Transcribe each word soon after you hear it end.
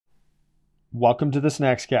Welcome to the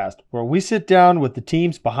Snacks Cast, where we sit down with the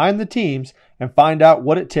teams behind the teams and find out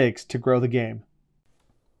what it takes to grow the game.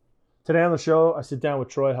 Today on the show, I sit down with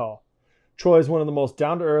Troy Hall. Troy is one of the most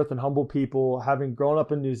down-to-earth and humble people, having grown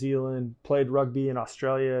up in New Zealand, played rugby in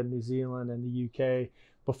Australia, New Zealand, and the UK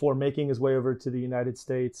before making his way over to the United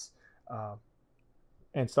States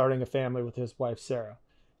and starting a family with his wife, Sarah.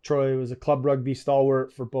 Troy was a club rugby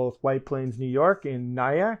stalwart for both White Plains, New York, and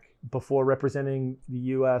Nyack before representing the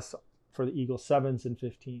U.S. for the Eagle 7s and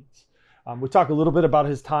 15s. We talk a little bit about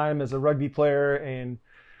his time as a rugby player and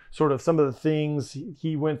sort of some of the things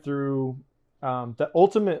he went through that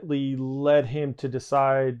ultimately led him to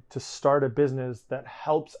decide to start a business that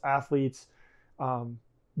helps athletes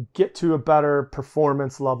get to a better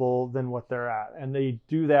performance level than what they're at. And they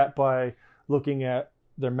do that by looking at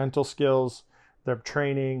their mental skills, their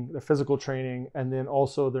training, their physical training, and then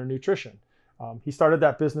also their nutrition. He started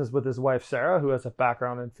that business with his wife, Sarah, who has a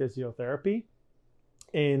background in physiotherapy.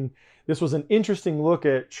 And this was an interesting look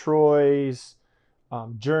at Troy's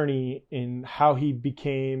journey in how he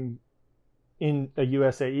became in a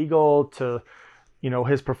USA Eagle to,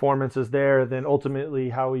 his performances there, then ultimately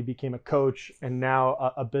how he became a coach and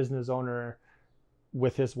now a business owner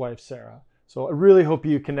with his wife, Sarah. So I really hope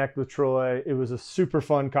you connect with Troy. It was a super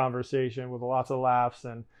fun conversation with lots of laughs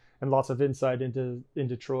and lots of insight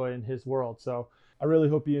into Troy and his world. So I really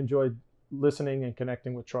hope you enjoyed listening and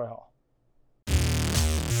connecting with Troy Hall.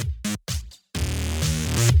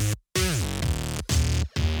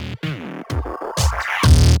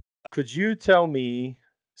 Could you tell me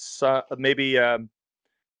maybe a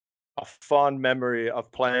fond memory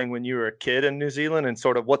of playing when you were a kid in New Zealand and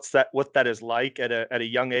sort of what that is like at a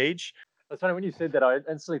young age? It's funny when you said that. I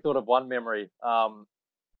instantly thought of one memory.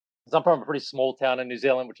 'Cause I'm from a pretty small town in New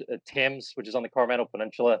Zealand, which is Thames, which is on the Coromandel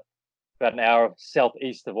Peninsula, about an hour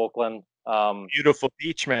southeast of Auckland. Beautiful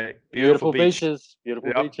beach, mate. Beautiful Beach. beaches,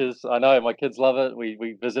 beautiful Yep. beaches. I know my kids love it.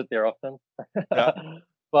 We visit there often. Yeah.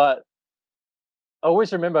 But I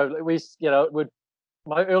always remember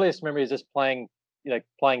my earliest memory is just playing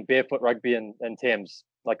barefoot rugby in Thames,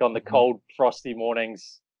 like on the cold, frosty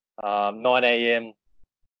mornings, 9 a.m.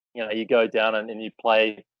 You go down and you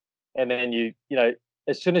play, and then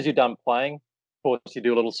as soon as you're done playing, of course, you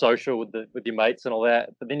do a little social with your mates and all that.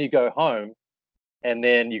 But then you go home, and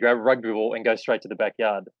then you grab a rugby ball and go straight to the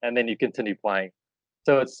backyard, and then you continue playing.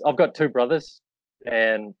 So I've got two brothers,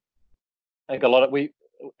 and I think a lot of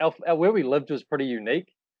where we lived was pretty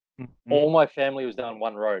unique. Mhm. All my family was down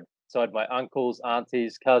one road. So I had my uncles,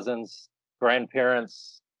 aunties, cousins,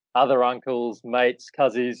 grandparents, other uncles, mates,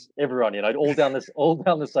 cousins, everyone, all down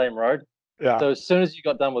the same road. Yeah. So as soon as you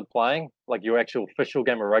got done with playing, like your actual official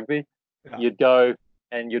game of rugby, Yeah. you'd go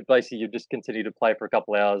and you'd just continue to play for a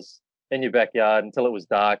couple hours in your backyard until it was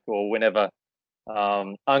dark or whenever.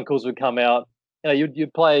 Uncles would come out.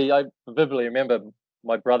 You'd play. I vividly remember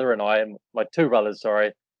my brother and I, and my two brothers,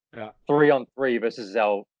 sorry, Yeah. 3-on-3 versus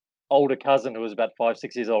our older cousin who was about 5,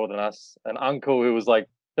 6 years older than us, an uncle who was like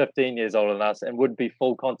 15 years older than us, and would be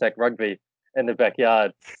full contact rugby in the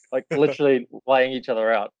backyard, like literally laying each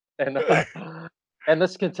other out. And and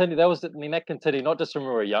this continued. That continued not just when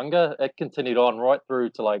we were younger. It continued on right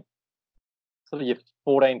through to like sort of you're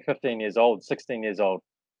 14, 15 years old, 16 years old,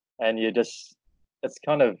 and it's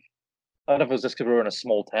kind of, I don't know if it was just because we were in a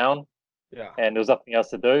small town Yeah. and there was nothing else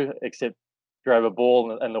to do except grab a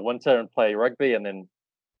ball in the winter and play rugby, and then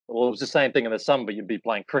well, it was the same thing in the summer, but you'd be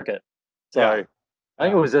playing cricket. So Yeah. I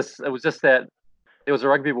think it was just that there was a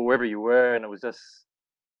rugby ball wherever you were, and it was just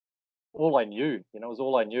all I knew. It was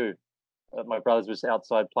all I knew. My brothers was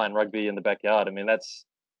outside playing rugby in the backyard. I mean, I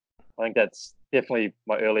think that's definitely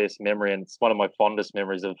my earliest memory, and it's one of my fondest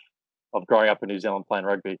memories of growing up in New Zealand playing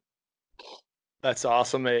rugby. That's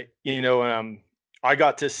awesome, mate. I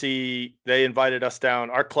got to see they invited us down.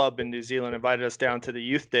 Our club in New Zealand invited us down to the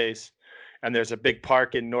youth days, and there's a big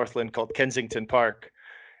park in Northland called Kensington Park.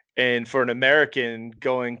 And for an American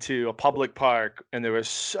going to a public park, and there was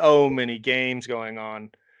so many games going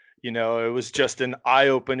on, it was just an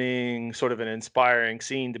eye-opening, sort of an inspiring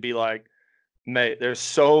scene to be like, mate, there's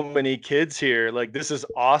so many kids here. Like this is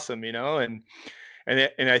awesome, and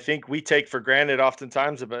I think we take for granted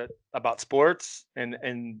oftentimes about sports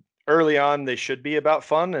and early on they should be about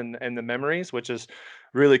fun and the memories, which is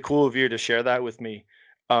really cool of you to share that with me.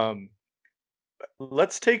 Um,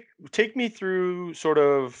 let's take me through sort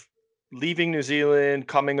of leaving New Zealand,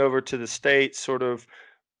 coming over to the States, sort of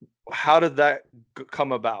how did that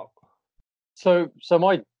come about? So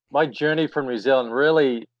my journey from New Zealand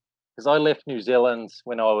really, because I left New Zealand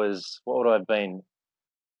when I was, what would I have been?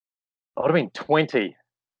 I would have been 20,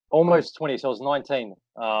 almost 20. So I was 19.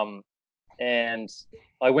 and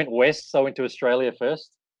I went west. So I went to Australia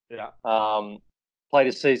first. Yeah. Played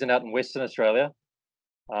a season out in Western Australia.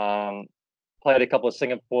 Um, played a couple of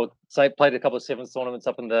played a couple of sevens tournaments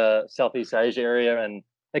up in the Southeast Asia area, and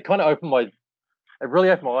it kind of it really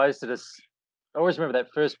opened my eyes to this. I always remember that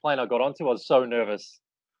first plane I got onto. I was so nervous.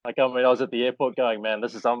 Like, I mean, I was at the airport going, man,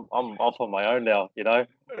 I'm off on my own now,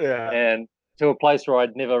 Yeah. and to a place where I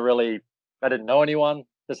didn't know anyone,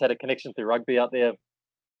 just had a connection through rugby out there,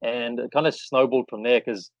 and it kind of snowballed from there.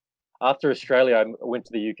 Because after Australia, I went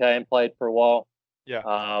to the UK and played for a while. Yeah.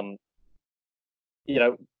 Um,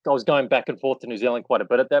 I was going back and forth to New Zealand quite a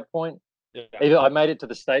bit at that point. Yeah. Even I made it to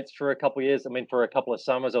the States for a couple of years. I mean, for a couple of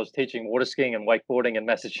summers, I was teaching water skiing and wakeboarding in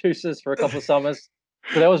Massachusetts for a couple of summers.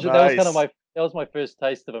 So Nice. that was my first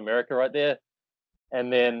taste of America right there.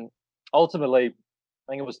 And then ultimately,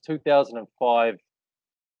 I think it was 2005.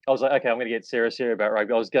 I was like, okay, I'm going to get serious here about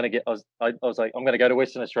rugby. I was like, I'm going to go to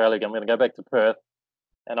Western Australia again. I'm going to go back to Perth,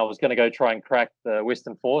 and I was going to go try and crack the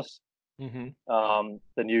Western Force, Hmm.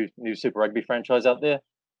 the new Super Rugby franchise out there.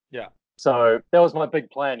 Yeah. So that was my big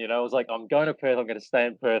plan. I was like, I'm going to Perth. I'm going to stay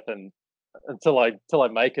in Perth and until I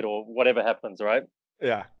make it or whatever happens, right?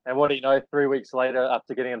 Yeah. And what do you know? 3 weeks later,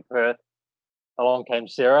 after getting in Perth, along came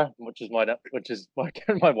Sarah, which is my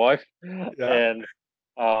my wife, Yeah. and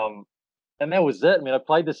um, and that was it. I mean, I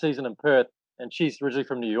played the season in Perth, and she's originally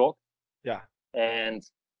from New York, Yeah. and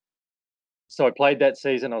so I played that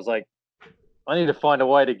season. I was like, I need to find a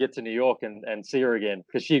way to get to New York and see her again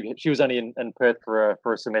because she was only in Perth for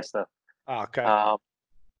a semester. Ah, okay. Um,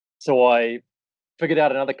 so I figured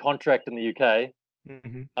out another contract in the UK.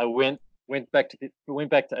 Hmm. I went back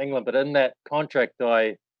to England, but in that contract,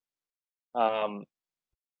 I um,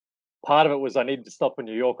 part of it was I needed to stop in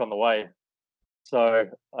New York on the way. So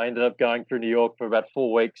I ended up going through New York for about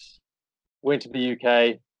 4 weeks. Went to the UK.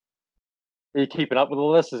 Are you keeping up with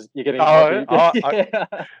all this? You're getting might Oh, be oh, yeah.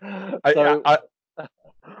 I, So I,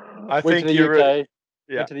 I went to think the you're really, UK.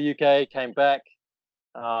 yeah. Went to the UK. Came back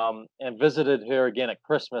and visited her again at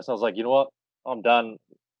Christmas. I was like, you know what? I'm done.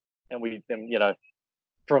 And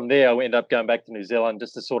from there, I ended up going back to New Zealand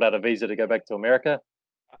just to sort out a visa to go back to America.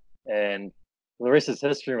 And the rest is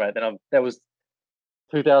history, mate. That was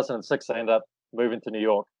 2006. I ended up moving to New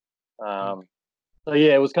York. Um, so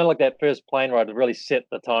yeah, it was kind of like that first plane ride that really set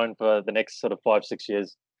the tone for the next sort of 5, 6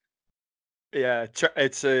 years. Yeah.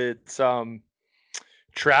 It's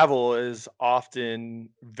travel is often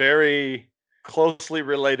very closely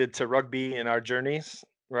related to rugby in our journeys,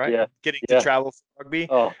 right? Yeah, Getting to yeah. travel for rugby,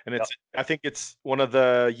 Oh, and yeah, I think it's one of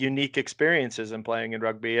the unique experiences in playing in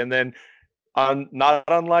rugby. And then, not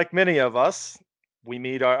unlike many of us, we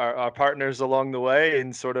meet our partners along the way,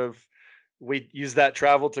 and sort of we use that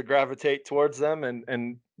travel to gravitate towards them,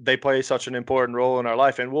 and they play such an important role in our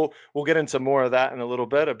life. And we'll get into more of that in a little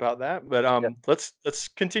bit about that. But yeah. let's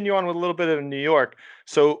continue on with a little bit of New York.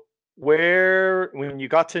 So where when you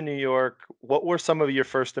got to New York, what were some of your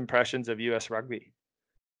first impressions of US rugby?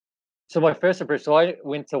 So my first impression, so I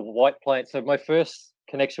went to White Plains. So my first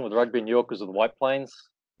connection with rugby in New York was with White Plains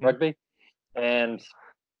Mhm. rugby, and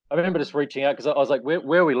I remember just reaching out because I was like,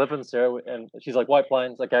 "Where are we living, Sarah?" And she's like, "White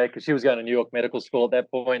Plains." Okay, because she was going to New York Medical School at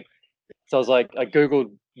that point. So I was like, I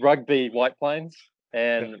googled rugby White Plains, Yeah.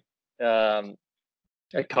 and um,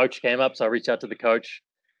 a coach came up. So I reached out to the coach,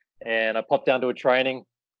 and I popped down to a training.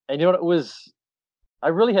 And you know what? It was I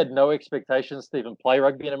really had no expectations to even play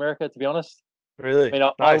rugby in America, to be honest. I Really? mean,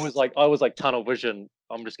 Nice. I was like tunnel vision.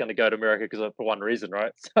 I'm just going to go to America because for one reason,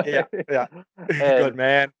 right? Yeah, yeah. Good And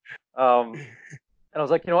man. um, and I was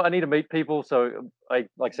like, I need to meet people. So I,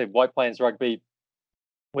 like I said, White Plains Rugby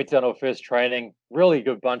went down to our first training. Really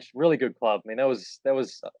good bunch, really good club. I mean, I was there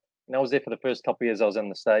for the first couple of years I was in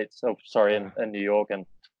the States. So sorry, Yeah. in New York, and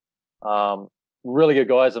um, really good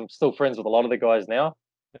guys. I'm still friends with a lot of the guys now.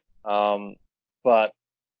 Um, but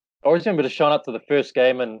I always remember just showing up to the first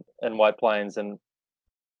game in White Plains, and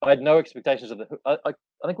I had no expectations of the. I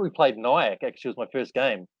think we played Nyack. Actually, was my first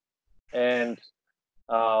game, and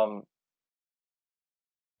um,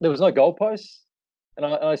 there was no goalposts, and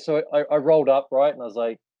I rolled up right, and I was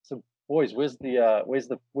like, "So boys, where's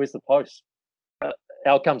the post?"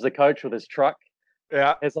 Out comes the coach with his truck.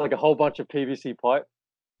 Yeah. It's like a whole bunch of PVC pipe,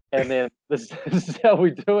 and then this is how we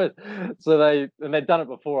do it. So they'd done it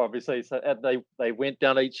before, obviously. So they went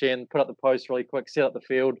down each end, put up the post really quick, set up the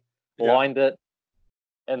field, Yeah. lined it,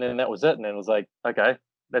 and then that was it. And then it was like, okay,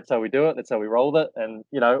 that's how we do it. That's how we rolled it. And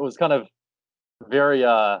it was kind of very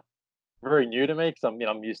very new to me because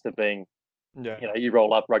I'm used to being Yeah. you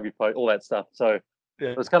roll up rugby post, all that stuff. So it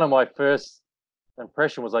Yeah. was kind of my first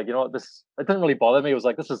impression was like, what, this it didn't really bother me. It was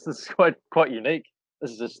like this is quite unique.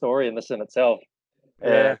 This is a story in this in itself.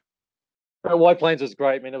 And Yeah. But White Plains was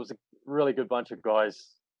great. I mean, it was a really good bunch of guys.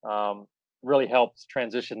 Really helped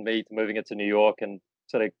transition me to moving into New York and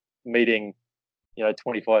sort of meeting,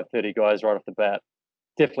 25, 30 guys right off the bat.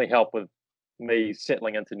 Definitely helped with me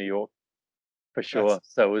settling into New York for That's sure.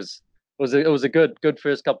 So it was a good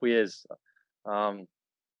first couple of years um,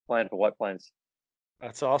 playing for White Plains.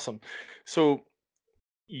 that's awesome. So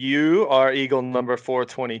you are Eagle number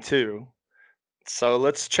 422. So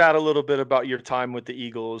let's chat a little bit about your time with the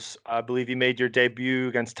Eagles. I believe you made your debut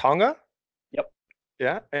against Tonga. Yep,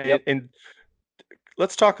 Yeah, yep. and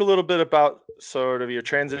let's talk a little bit about sort of your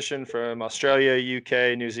transition from Australia,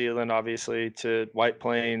 UK, New Zealand, obviously, to White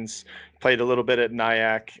Plains. Played a little bit at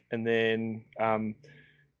Nyack, and then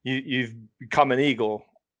you've become an Eagle.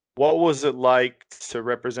 What was it like to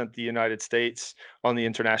represent the United States on the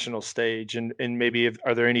international stage? And maybe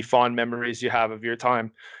are there any fond memories you have of your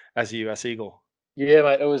time as a US Eagle? Yeah,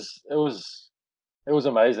 mate. It was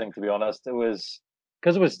amazing to be honest. It was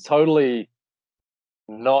because it was totally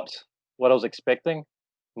not what I was expecting.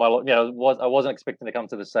 I wasn't expecting to come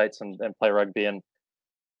to the States and play rugby. And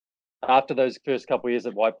after those first couple of years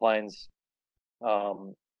at White Plains,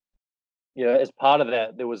 um, as part of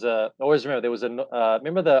that, I always remember there was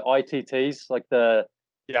remember the ITTs, like the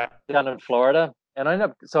Yeah, down in Florida?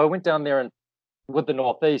 And so I went down there and with the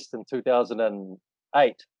Northeast in 2008,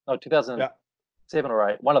 no, yeah, 2007 or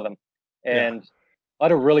 8, one of them. yeah, And I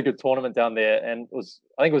had a really good tournament down there. And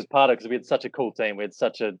I think it was part of it because we had such a cool team. We had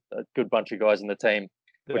such a good bunch of guys in the team,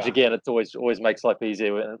 which yeah, again, it's always makes life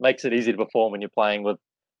easier. It makes it easy to perform when you're playing with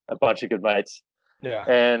a bunch of good mates. yeah.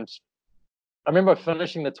 And I remember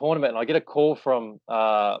finishing the tournament and I get a call from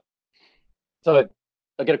so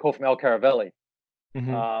I get a call from Al Caravelli,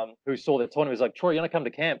 Hmm. who saw the tournament. He's like, Troy, you want to come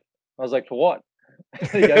to camp? I was like, for what?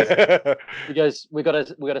 he goes, we got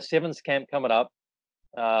a sevens camp coming up.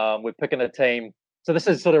 We're picking a team. So this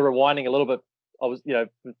is sort of rewinding a little bit.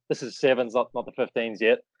 This is sevens, not the 15s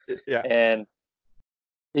yet. Yeah. And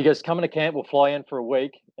he goes, come into camp. We'll fly in for a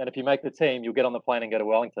week, and if you make the team, you'll get on the plane and go to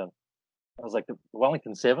Wellington. I was like, the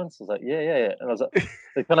Wellington Sevens? I was like, yeah, yeah, yeah. And I was like,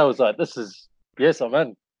 it kind of was like, this is yes, I'm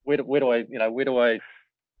in. Where do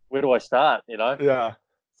I start? Yeah.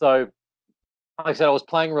 So like I said, I was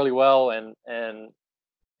playing really well and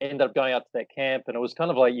ended up going out to that camp, and it was kind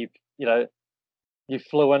of like you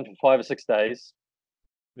flew in for 5 or 6 days.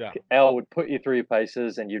 Yeah. Al would put you through your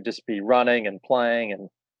paces, and you'd just be running and playing,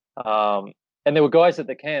 and there were guys at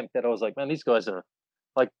the camp that I was like, man, these guys are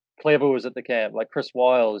like Clever was at the camp, like Chris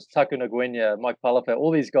Wiles, Taku Nguyen, Mike Palafat,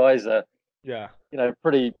 all these guys are Yeah.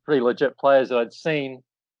 pretty legit players that I'd seen,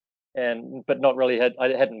 and but not really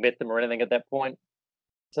I hadn't met them or anything at that point.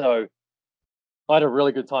 So I had a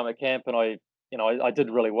really good time at camp, and I did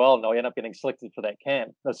really well, and I ended up getting selected for that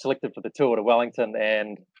camp. I was selected for the tour to Wellington,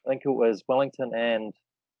 and I think it was Wellington and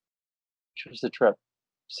which was the trip?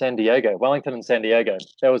 San Diego, Wellington and San Diego.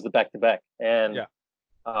 That was the back to back, and Yeah.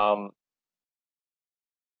 um,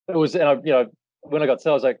 it was, and when I got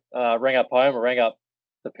set, I was like, rang up home, I rang up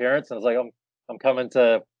the parents, and I was like, I'm coming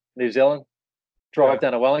to New Zealand, drive Yeah.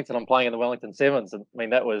 down to Wellington. I'm playing in the Wellington Sevens, and I mean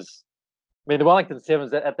the Wellington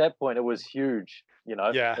Sevens at that point it was huge.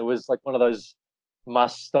 Yeah. It was like one of those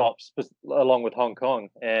must stops, along with Hong Kong,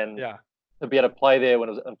 and Yeah. to be able to play there when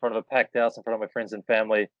it was in front of a packed house, in front of my friends and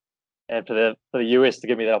family, and for the US to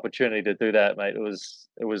give me the opportunity to do that, mate, it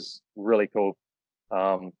was really cool.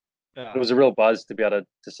 Um, it Yeah. was a real buzz to be able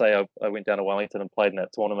to say I went down to Wellington and played in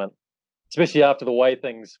that tournament, especially after the way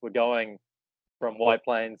things were going from White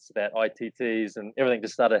Plains to that ITTs and everything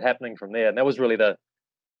just started happening from there. And that was really the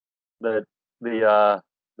the uh,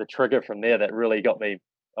 the trigger from there that really got me.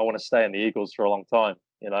 I want to stay in the Eagles for a long time,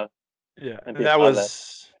 Yeah. and be And a that part of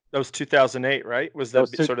that. was 2008, right? Was That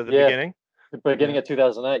the was sort of the yeah, beginning? the beginning Yeah. of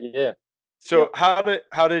 2008. Yeah, So yep.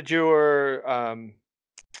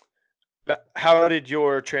 how did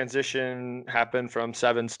your transition happen from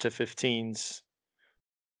sevens to 15s?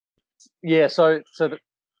 Yeah.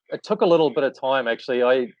 It took a little bit of time actually.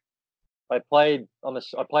 I played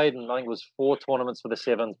I played in I think it was 4 tournaments for the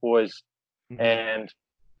sevens boys, Hmm. and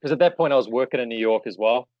because at that point I was working in New York as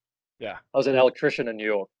well. Yeah. I was an electrician in New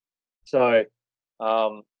York, so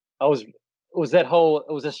I was it was that whole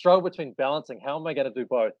it was a struggle between balancing how am I going to do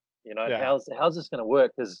both, and Yeah. how's this going to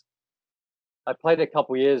work? Because I played a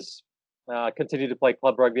couple years, continued to play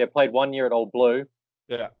club rugby. I played 1 year at Old Blue,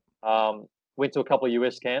 Yeah. went to a couple of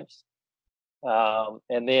US camps,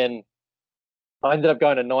 and then I ended up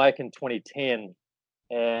going to Nyack in 2010,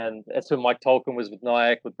 and that's when Mike Tolkien was with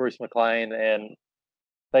Nyack with Bruce McLean, and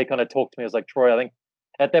they kind of talked to me. I was like, Troy, I think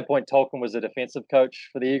at that point Tolkien was a defensive coach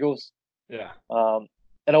for the Eagles, Yeah.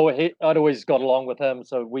 and I'd always got along with him,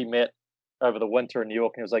 so we met over the winter in New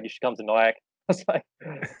York, and he was like, "You should come to Nyack." I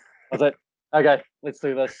was like, "Okay, let's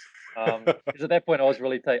do this." Because at that point, I was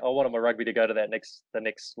really I wanted my rugby to go to the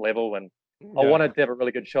next level, and I Yeah. wanted to have a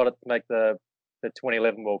really good shot at to make the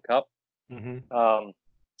 2011 World Cup. Mm-hmm.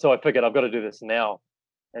 So I figured I've got to do this now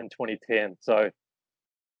in 2010. So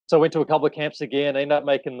I went to a couple of camps again. I ended up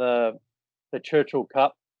making the Churchill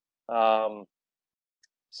Cup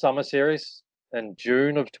summer series in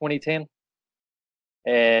June of 2010,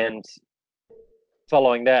 and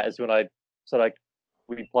following that is when I sort of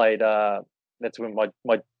we played. That's when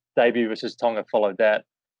my debut versus Tonga followed that,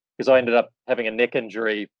 because I ended up having a neck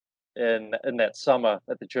injury in that summer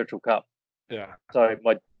at the Churchill Cup. Yeah. So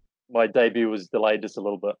my debut was delayed just a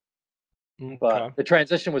little bit. But Okay. the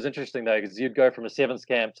transition was interesting though, because you'd go from a sevens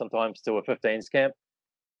camp sometimes to a 15s camp,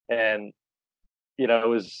 and it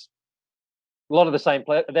was a lot of the same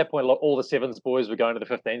play at that point. All the sevens boys were going to the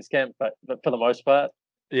 15s camp, but for the most part,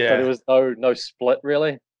 so there Yeah. was no split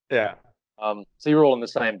really. Yeah. So you were all in the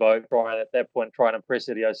same boat, trying at that point trying to impress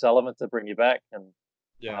Eddie O'Sullivan to bring you back, and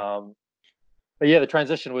Yeah. but yeah, the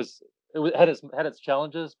transition had its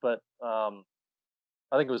challenges, but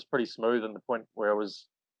I think it was pretty smooth. In the point where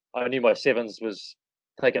I knew my sevens was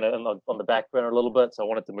taking it on the back burner a little bit, so I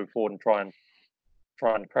wanted to move forward and try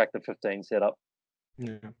and crack the 15 setup.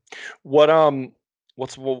 Yeah. What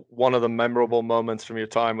what's one of the memorable moments from your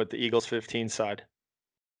time with the Eagles 15 side?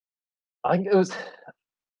 I think it was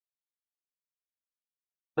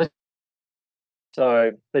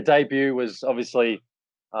so the debut was obviously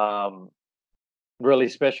um, really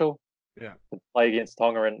special Yeah. to play against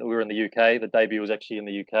Tonga, and we were in the UK. The debut was actually in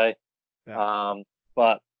the UK, Yeah.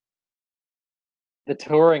 but the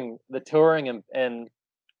touring and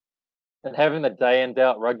having the day in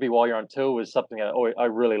out rugby while you're on tour was something I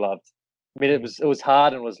really loved. I mean, it was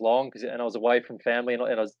hard and it was long and I was away from family, and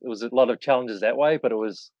it was a lot of challenges that way. But it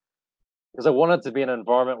was because I wanted to be in an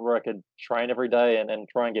environment where I could train every day and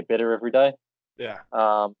try and get better every day. Yeah.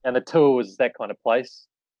 And the tour was that kind of place.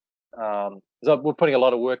 Because we're putting a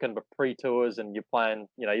lot of work in pre-tours, and you're playing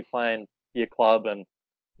your club, and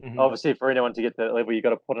Hmm. obviously for anyone to get to that level, you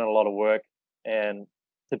got to put in a lot of work, and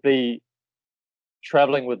to be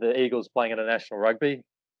traveling with the Eagles playing international rugby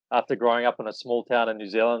after growing up in a small town in New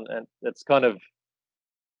Zealand, and it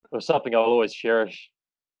was something I'll always cherish.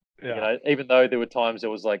 Yeah. Even though there were times it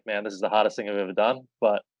was like, man, this is the hardest thing I've ever done,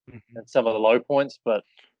 but Mhm. and some of the low points, but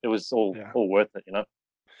it was Yeah. all worth it.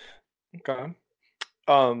 Okay.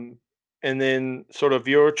 Um, and then sort of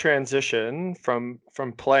your transition from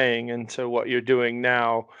playing into what you're doing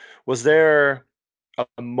now, was there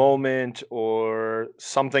a moment or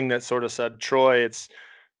something that sort of said, Troy, it's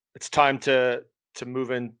time to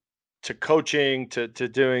move into coaching, to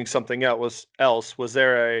doing something else? Was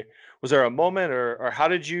there a moment, or how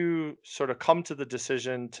did you sort of come to the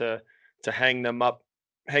decision to hang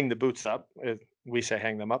the boots up? We say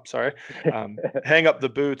hang them up, sorry. Hang up the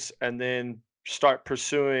boots and then start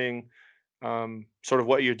pursuing sort of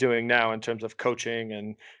what you're doing now in terms of coaching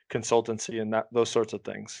and consultancy and those sorts of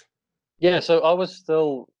things. Yeah, so I was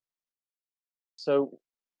still so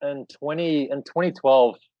in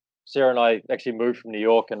 2012, Sarah and I actually moved from New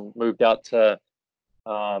York and moved out to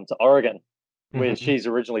Oregon, where Hmm. she's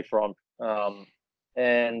originally from.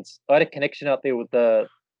 And I had a connection out there with the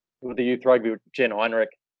youth rugby with Jen Heinrich,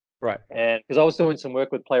 Right. and because I was doing some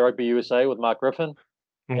work with Play Rugby USA with Mark Griffin,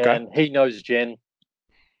 Okay. and he knows Jen,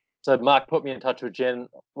 so Mark put me in touch with Jen.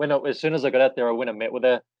 As soon as I got out there, I went and met with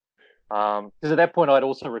her. Because at that point I'd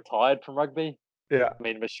also retired from rugby. Yeah. I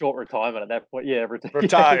mean, a short retirement at that point. Yeah, yeah,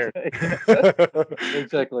 Retired.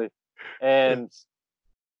 exactly. And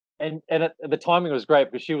the timing was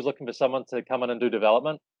great because she was looking for someone to come in and do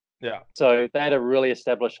development. Yeah. So they had a really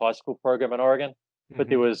established high school program in Oregon, but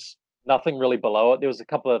there Hmm. was nothing really below it. There was a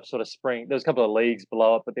couple of there was a couple of leagues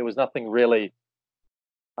below it, but there was nothing really.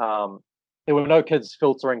 Um, there were no kids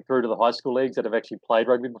filtering through to the high school leagues that have actually played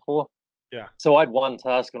rugby before. Yeah. So I had one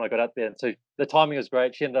task when I got out there, and so the timing was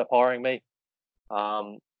great. She ended up hiring me,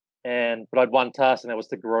 um, but I had one task, and that was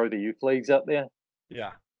to grow the youth leagues out there.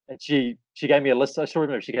 Yeah. And she gave me a list. I still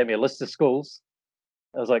remember she gave me a list of schools.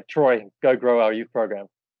 I was like, Troy, go grow our youth program.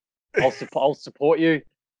 I'll support you,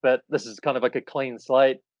 but this is kind of like a clean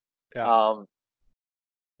slate. Yeah. Um,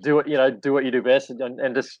 do what you do best,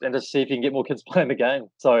 and just see if you can get more kids playing the game.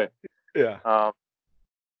 So, Yeah. um,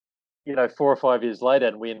 4 or 5 years later,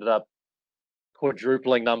 and we ended up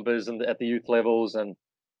quadrupling numbers at the youth levels, and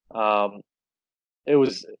um, it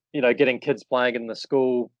was getting kids playing in the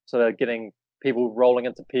school, so they're getting people rolling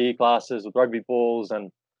into PE classes with rugby balls,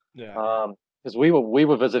 and Yeah. because we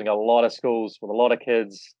were visiting a lot of schools with a lot of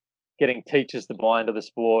kids, getting teachers to buy into the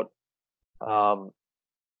sport. Um,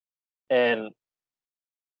 and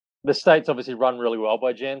the states obviously run really well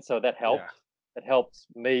by Jen, so that helped. Yeah. It helped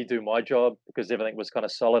me do my job because everything was kind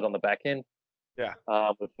of solid on the back end. Yeah.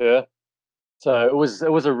 With her, so it was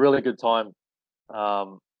a really good time.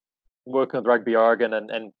 Working with Rugby Oregon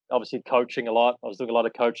and obviously coaching a lot. I was doing a lot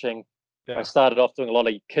of coaching. Yeah. I started off doing a lot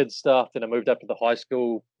of kids stuff, then I moved up to the high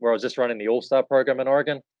school where I was just running the All-Star program in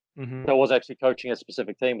Oregon. Mm-hmm. So I was actually coaching a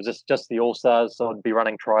specific team. It was just the All-Stars. So I'd be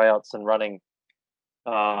running tryouts and running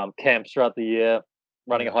camps throughout the year,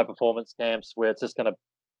 running a high performance camps where it's just kind of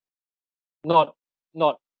not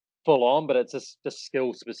full on, but it's just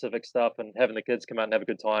skill specific stuff and having the kids come out and have a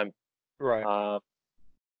good time. Right. I'm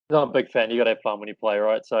a big fan. You got to have fun when you play,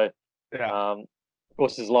 right? So, yeah. Of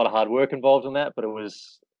course, there's a lot of hard work involved in that, but it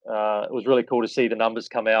was really cool to see the numbers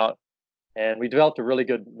come out, and we developed a really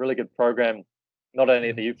good program, not only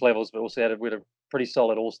at the youth levels, but also with a pretty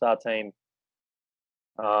solid all-star team.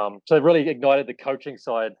 So it really ignited the coaching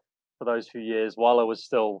side for those few years while I was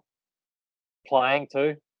still playing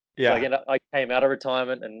too. Yeah. So again, I came out of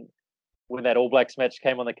retirement, and when that All Blacks match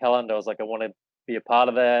came on the calendar, I was like, I want to be a part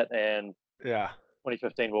of that. And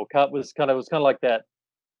 2015 World Cup was kind of like that.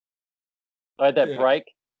 I had that break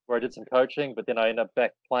where I did some coaching, but then I ended up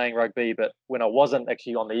back playing rugby. But when I wasn't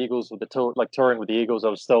actually on the Eagles with the tour, like touring with the Eagles, I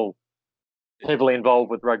was still heavily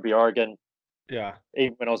involved with Rugby Oregon. Yeah.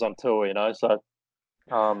 Even when I was on tour, you know, so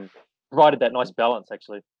provided that nice balance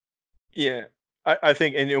actually. Yeah. I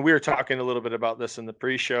think, and we were talking a little bit about this in the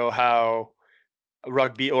pre-show, how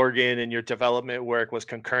Rugby Oregon and your development work was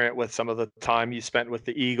concurrent with some of the time you spent with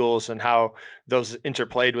the Eagles and how those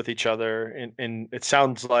interplayed with each other. And it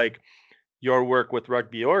sounds like your work with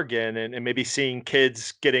Rugby Oregon and maybe seeing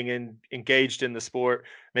kids getting engaged in the sport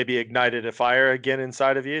maybe ignited a fire again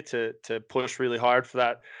inside of you to push really hard for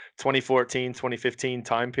that 2014, 2015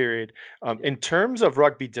 time period. In terms of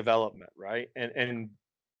rugby development, right? And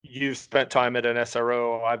you've spent time at an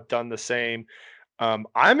SRO, I've done the same.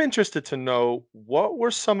 I'm interested to know, what were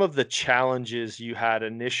some of the challenges you had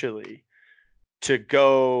initially to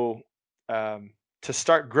go to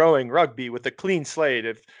start growing rugby with a clean slate?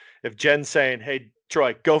 If Jen's saying, "Hey,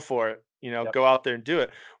 Troy, go for it," go out there and do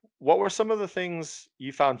it. What were some of the things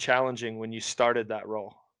you found challenging when you started that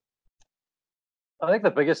role? I think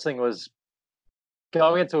the biggest thing was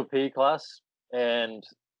going into a PE class, and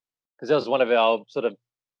because that was one of our sort of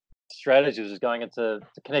strategies, was going into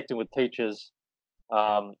connecting with teachers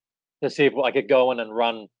to see if I could go in and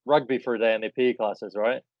run rugby for a day in their PE classes,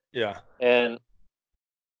 right? Yeah. And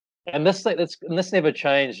this never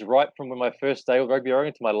changed right from when my first day with Rugby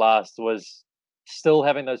Oregon to my last, was still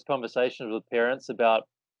having those conversations with parents about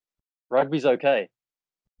rugby's okay,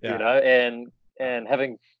 you know, and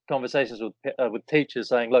having conversations with teachers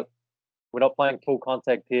saying, look, we're not playing full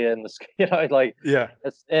contact here, and this, you know, like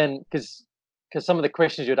and because some of the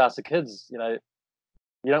questions you'd ask the kids, you know,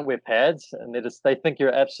 you don't wear pads, and they think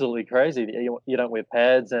you're absolutely crazy. You don't wear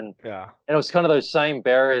pads, and it was kind of those same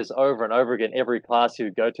barriers over and over again every class you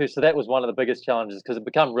would go to. So that was one of the biggest challenges, because it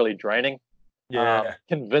became really draining.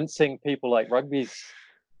 Convincing people like rugby's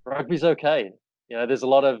okay. You know, there's a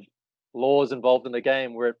lot of laws involved in the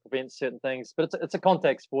game where it prevents certain things, but it's a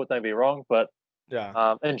contact sport. Don't be wrong, but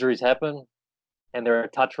injuries happen, and there are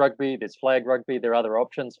touch rugby, there's flag rugby, there are other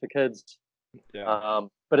options for kids.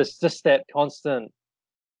 But it's just that constant.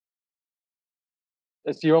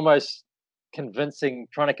 You're almost trying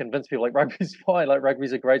to convince people like rugby's fine, like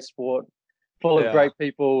rugby's a great sport, full of great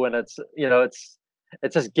people, and it's, you know, it's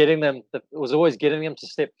just getting them. It was always getting them to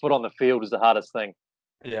step foot on the field is the hardest thing.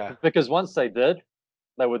 Yeah. Because once they did,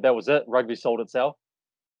 that was it. Rugby sold itself.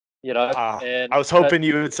 You know, I was hoping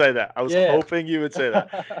you would say that. I was hoping you would say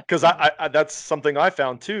that, because I that's something I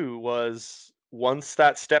found too, was once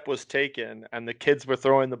that step was taken and the kids were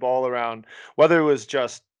throwing the ball around, whether it was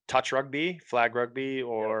just touch rugby, flag rugby,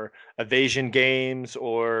 or evasion games,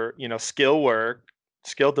 or, you know, skill work,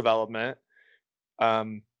 skill development,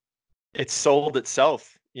 it sold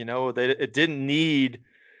itself. You know, it didn't need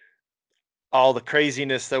all the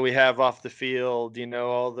craziness that we have off the field, you know,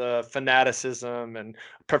 all the fanaticism and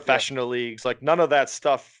professional leagues. Like, none of that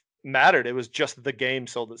stuff mattered. It was just the game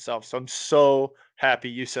sold itself. So I'm so happy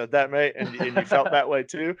you said that, mate, and you felt that way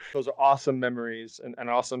too. Those are awesome memories and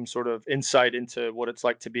awesome sort of insight into what it's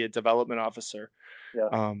like to be a development officer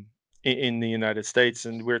in the United States.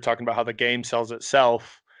 And we were talking about how the game sells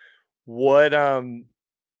itself. What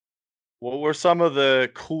were some of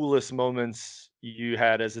the coolest moments you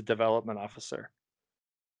had as a development officer?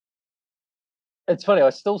 It's funny,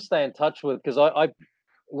 I still stay in touch with, because I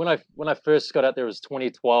when I first got out there, it was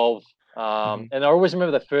 2012. And I always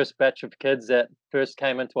remember the first batch of kids that first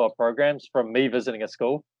came into our programs from me visiting a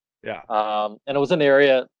school. Yeah. And it was an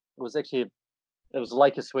area it was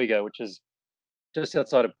Lake Oswego, which is just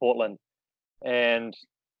outside of Portland. And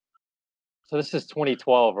so this is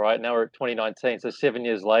 2012, right? Now we're at 2019, so 7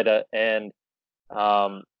 years later, and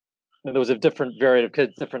there was a different variety of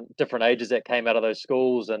kids, different ages that came out of those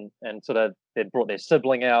schools, and sort of they'd brought their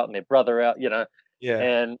sibling out and their brother out,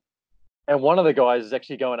 Yeah. And one of the guys is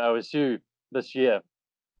actually going to OSU this year,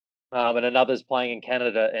 and another's playing in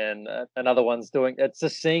Canada, and another one's doing. It's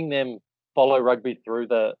just seeing them follow rugby through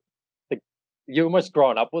the you're almost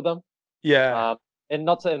growing up with them. Yeah. And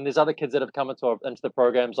there's other kids that have come into the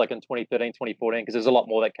programs like in 2013, 2014, because there's a lot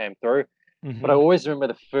more that came through. Mm-hmm. But I always remember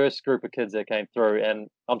the first group of kids that came through, and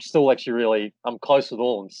I'm still actually I'm close with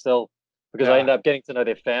all of them still, because I ended up getting to know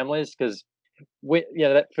their families. Because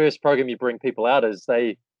that first program you bring people out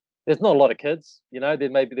there's not a lot of kids,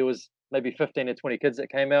 there was maybe 15 or 20 kids that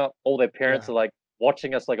came out. All their parents are like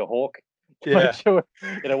watching us like a hawk. Yeah.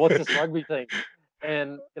 What's this rugby thing?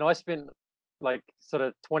 And I spent like sort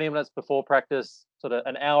of 20 minutes before practice, sort of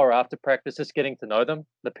an hour after practice, just getting to know them,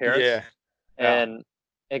 the parents. Yeah. And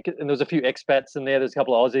there was a few expats in there. There's a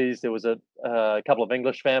couple of Aussies. There was a couple of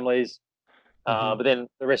English families, but then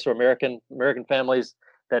the rest were American families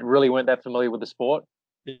that really weren't that familiar with the sport.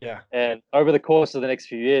 Yeah. And over the course of the next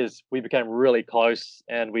few years, we became really close,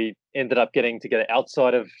 and we ended up getting together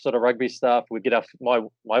outside of sort of rugby stuff. We'd get my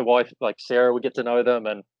wife, like Sarah, would get to know them,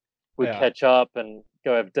 and we'd catch up and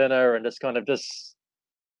go have dinner, and it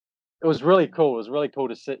was really cool. It was really cool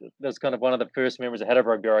to see. That was kind of one of the first memories I had of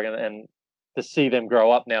Rugby Oregon, and to see them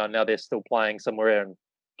grow up now, and now they're still playing somewhere and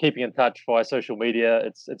keeping in touch via social media.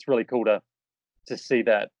 It's really cool to see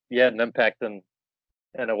that. Yeah, an impact in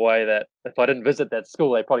a way that if I didn't visit that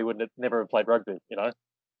school, they probably wouldn't have never have played rugby.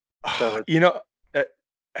 So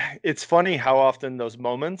it's funny how often those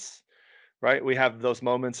moments, right? We have those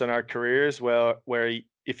moments in our careers where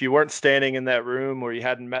if you weren't standing in that room or you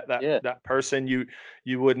hadn't met that person,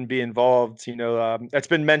 you wouldn't be involved. It's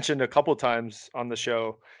been mentioned a couple times on the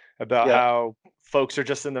show about how folks are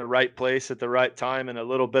just in the right place at the right time, and a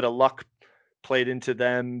little bit of luck played into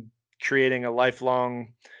them creating a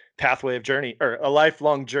lifelong pathway of journey, or a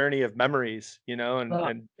lifelong journey of memories,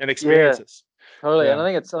 and experiences. Totally. Yeah. And I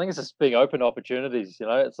think it's just being open to opportunities.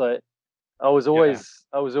 It's like I was always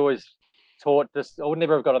taught this. I would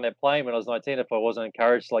never have got on that plane when I was 19 if I wasn't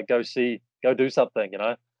encouraged to go do something.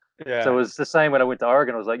 Yeah. So it was the same when I went to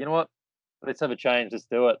Oregon. I was like, you know what, let's have a change, let's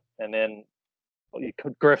do it. And then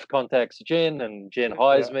Griff contacts Jen, and Jen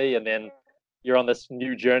hires me, and then you're on this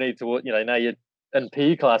new journey to now you're in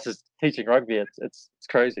PE classes teaching rugby. It's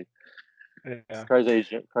crazy. Yeah. It's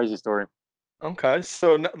crazy story. Okay,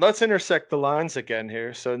 so let's intersect the lines again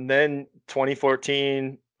here. So then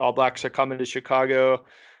 2014, All Blacks are coming to Chicago.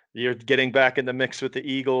 You're getting back in the mix with the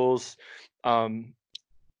Eagles. What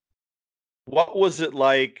was it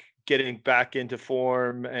like getting back into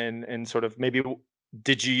form, and sort of maybe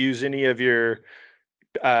did you use any of your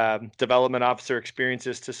development officer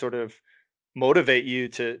experiences to sort of motivate you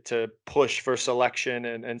to push for selection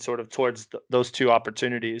and sort of towards those two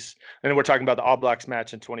opportunities? And we're talking about the All Blacks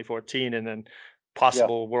match in 2014, and then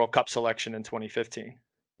possible World Cup selection in 2015.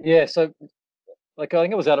 Yeah, so I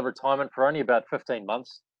think I was out of retirement for only about 15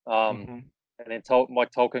 months. Mm-hmm. And then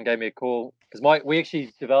Mike Tolkien gave me a call, because we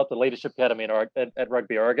actually developed a leadership academy at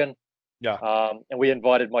Rugby Oregon. Yeah. And we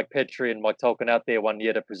invited Mike Petrie and Mike Tolkien out there one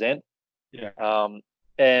year to present. Yeah.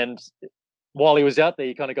 And while he was out there,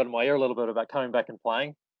 he kind of got in my ear a little bit about coming back and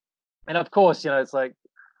playing. And of course, it's like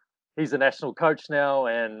he's a national coach now,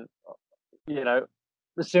 and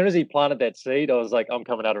as soon as he planted that seed, I was like, I'm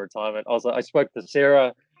coming out of retirement. I spoke to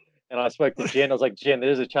Sarah, and I spoke to Jen. I was like, Jen,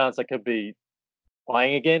 there's a chance I could be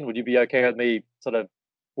playing again. Would you be okay with me sort of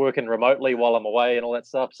working remotely while I'm away and all that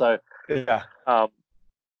stuff? So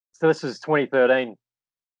so this was 2013.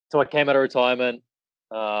 So I came out of retirement.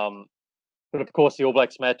 But of course, the All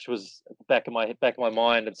Blacks match was at the back of my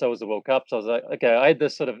mind, and so was the World Cup. So I was like, okay, I had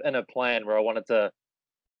this sort of inner plan where I wanted to.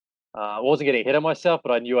 I wasn't getting ahead of myself,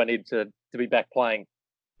 but I knew I needed to be back playing.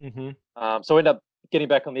 Mm-hmm. So I ended up getting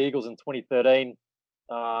back on the Eagles in 2013.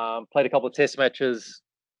 Played a couple of Test matches.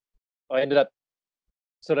 I ended up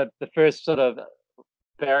sort of the first sort of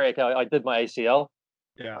barrier. I did my ACL.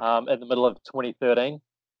 In the middle of 2013,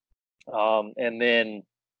 and then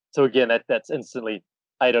so again that's instantly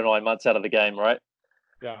 8 or 9 months out of the game, right?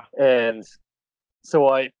 Yeah. And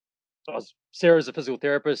so Sarah's a physical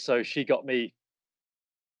therapist, so she got me,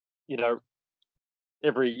 is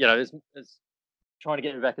trying to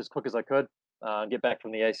get me back as quick as I could, get back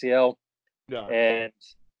from the ACL. Yeah. And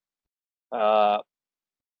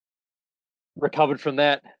recovered from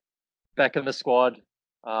that, back in the squad,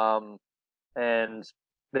 and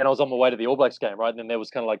then I was on my way to the All Blacks game, right? And then there was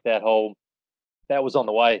kind of like that was on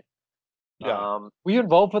the way. Yeah. Were you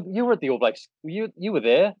involved with? You were at the All Blacks. You were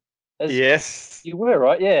there. Yes. You were,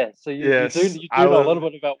 right? Yeah. So you do Yes. you I do know a was. little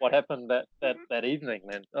bit about what happened that evening,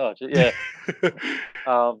 then. Oh, yeah.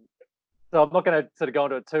 Um, so I'm not going to sort of go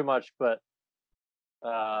into it too much, but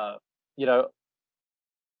you know,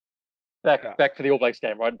 Yeah. back for the All Blacks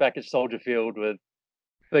game, right? Back at Soldier Field with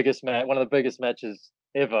one of the biggest matches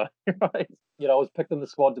ever, right? I was picked in the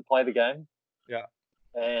squad to play the game, Yeah.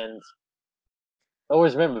 and I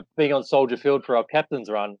always remember being on Soldier Field for our captain's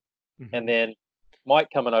run, and Mhm. then Mike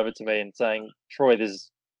coming over to me and saying, "Troy,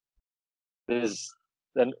 there's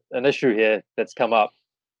an issue here that's come up,"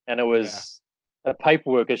 and it Yeah. was a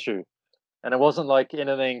paperwork issue, and it wasn't like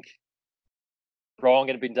anything wrong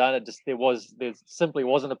had been done. It just there simply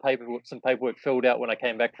wasn't some paperwork filled out when I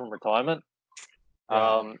came back from retirement.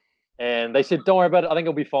 Yeah. And they said, "Don't worry about it. I think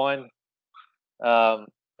it'll be fine." And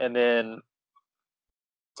then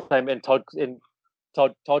and Todd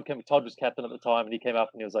was captain at the time, and he came up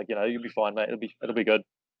and he was like, "You'll be fine, mate. It'll be good."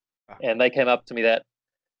 Ah. And they came up to me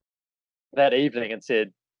that evening and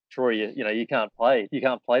said, "Troy, you can't play. You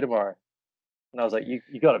can't play tomorrow." And I was like, "You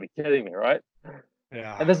got to be kidding me, right?"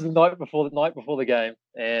 Yeah. And this is the night before the game,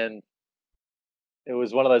 and it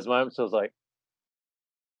was one of those moments. I was like,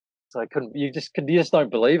 so I couldn't. You just don't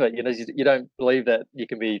believe it. You don't believe that you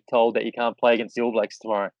can be told that you can't play against the All Blacks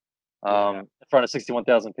tomorrow, Yeah. in front of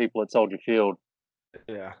 61,000 people at Soldier Field.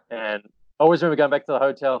 Yeah. And I always remember going back to the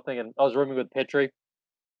hotel thing, and I was rooming with Petri,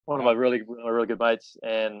 one of Yeah. my really good mates,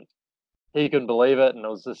 and he couldn't believe it, and it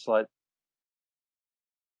was just like,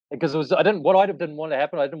 because I didn't want to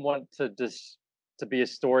happen. I didn't want it to be a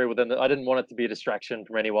story I didn't want it to be a distraction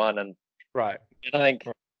from anyone, and Right. I think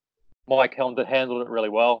Mike Helm handled it really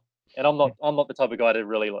well. And I'm not the type of guy to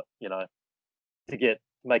really, to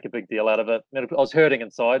make a big deal out of it. I was hurting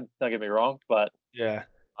inside. Don't get me wrong, but Yeah.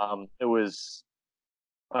 it was,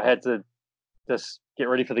 I had to just get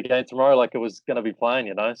ready for the game tomorrow, like it was going to be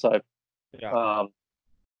playing. So, Yeah.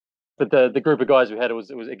 but the group of guys we had, it was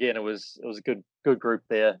a good group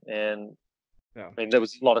there, and Yeah. I mean there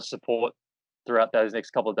was a lot of support throughout those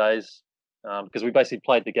next couple of days, because we basically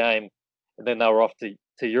played the game, and then they were off to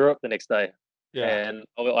Europe the next day, Yeah. and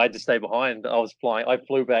I had to stay behind. I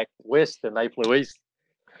flew back west, and they flew east.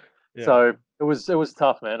 Yeah. So it was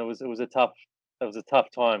tough, man. It was a tough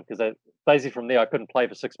time, because basically from there I couldn't play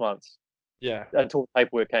for 6 months Yeah. until the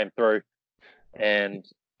paperwork came through, and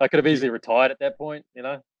I could have easily retired at that point.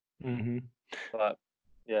 Mm-hmm. But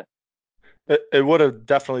yeah, It would have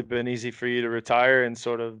definitely been easy for you to retire and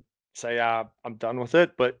sort of say, "Ah, I'm done with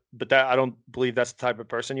it." But that I don't believe that's the type of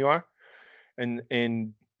person you are.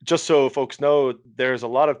 And just so folks know, there's a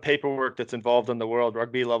lot of paperwork that's involved in the world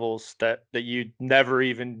rugby levels that you never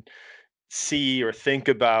even see or think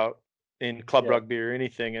about in club yeah, rugby or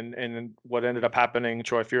anything. And what ended up happening,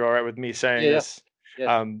 Troy, if you're all right with me saying yeah, this,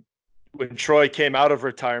 yeah, um, when Troy came out of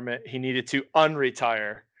retirement, he needed to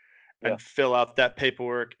unretire yeah, and fill out that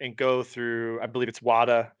paperwork and go through, I believe it's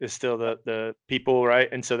WADA is still yeah, the people, right?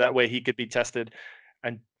 And so yeah, that way he could be tested.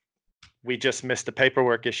 And we just missed the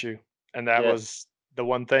paperwork issue. And that yeah, was the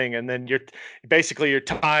one thing. And then basically your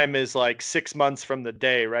time is like 6 months from the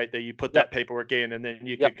day, right? That you put yeah, that paperwork in and then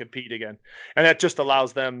you yeah, could compete again. And that just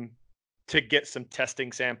allows them to get some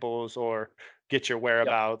testing samples or get your yeah,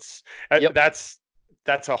 whereabouts. yep.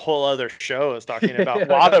 That's a whole other show is talking about Yeah, I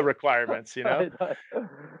know. WADA requirements, you know? I know.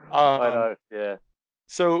 I Um, know. Yeah,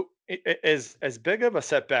 so as big of a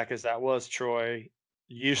setback as that was, Troy,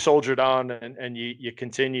 you soldiered on and you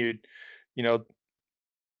continued. You know,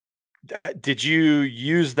 did you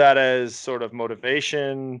use that as sort of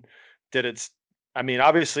motivation? Did it? I mean,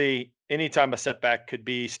 obviously, anytime a setback could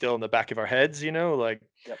be still in the back of our heads, like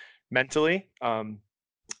yep, mentally.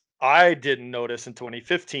 I didn't notice in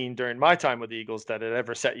 2015 during my time with the Eagles that it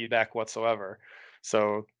ever set you back whatsoever.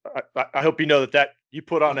 So I hope you know that you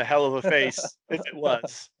put on a hell of a face if it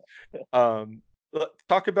was. Um,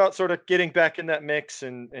 Talk about sort of getting back in that mix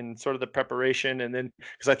and sort of the preparation, and then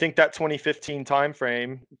because I think that 2015 time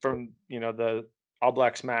frame from the All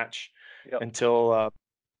Blacks match yep. until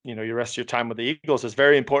your rest of your time with the Eagles is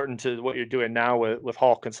very important to what you're doing now with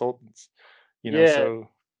Hall Consultants. Yeah, So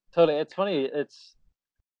totally. It's funny.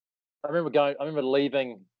 I remember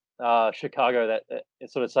leaving Chicago,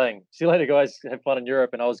 it's sort of saying, "See you later, guys. Have fun in Europe."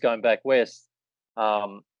 And I was going back west.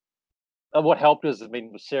 Um, and what helped was, I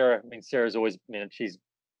mean, with Sarah. I mean, Sarah's always, she's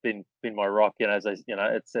been my rock. As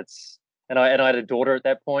and I had a daughter at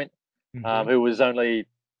that point, hmm who was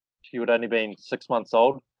she would only been 6 months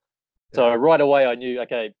old. So yeah, right away, I knew,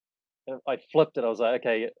 okay. I flipped it. I was like,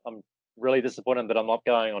 okay, I'm really disappointed that I'm not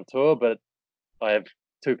going on tour, but I have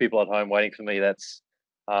two people at home waiting for me. That's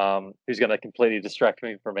who's going to completely distract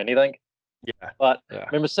me from anything. Yeah. But Yeah. I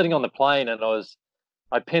remember sitting on the plane and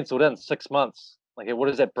I penciled in 6 months. Like, what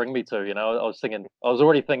does that bring me to? You know, I was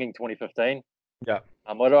already thinking 2015. Yeah.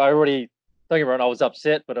 I already, don't get me wrong, I was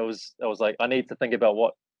upset, but I was like, I need to think about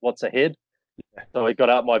what's ahead. Yeah. So I got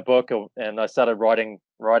out my book and I started writing.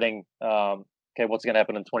 Okay, what's going to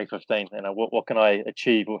happen in 2015, and what can I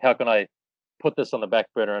achieve? How can I put this on the back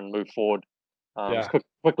burner and move forward as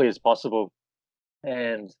quickly as possible?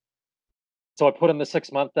 And so I put in the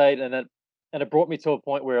 6 month date, and it brought me to a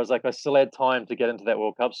point where I was like, I still had time to get into that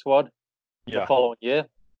World Cup squad the following year.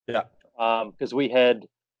 Yeah. Because we had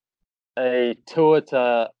a tour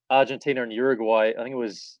to Argentina and Uruguay. I think it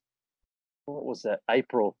was, what was that?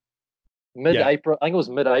 Mid-April. I think it was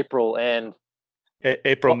mid-April, and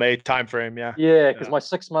April, May timeframe. Yeah. Yeah, because my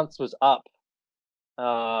 6 months was up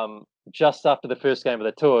just after the first game of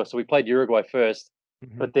the tour. So we played Uruguay first.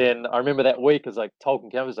 Mhm. But then I remember that week, it was like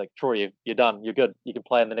Tolkien Campbell was like, Troy, you're done. You're good. You can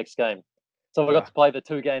play in the next game. So I got to play the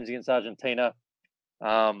 2 games against Argentina.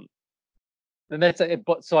 And that's it.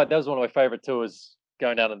 But so that was one of my favorite tours,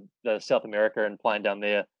 going down to South America and playing down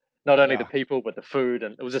there. Not only the people, but the food.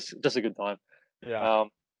 And it was just a good time. Yeah.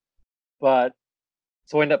 But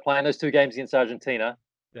so I ended up playing those 2 games against Argentina.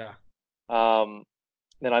 Yeah.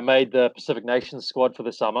 Then I made the Pacific Nations squad for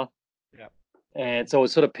the summer. Yeah. And so I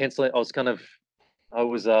was sort of penciling. I was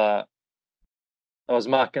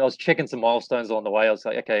marking. I was checking some milestones along the way. I was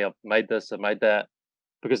like, okay, I've made this. I've made that,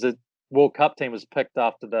 because the World Cup team was picked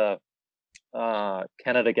after the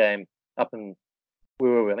Canada game up in,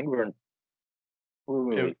 where were we? I think we were in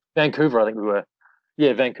Vancouver. I think we were.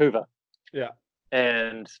 Yeah, Vancouver. Yeah.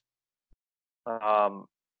 And but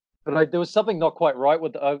there was something not quite right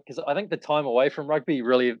with because I think the time away from rugby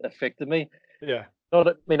really affected me. Yeah.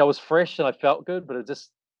 I mean, I was fresh and I felt good, but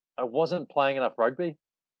I wasn't playing enough rugby.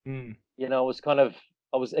 Mm. You know, I was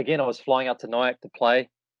flying out to Nyack to play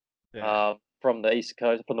from the East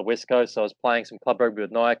Coast, from the West Coast. So I was playing some club rugby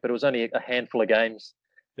with Nyack, but it was only a handful of games.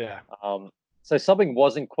 Yeah. So something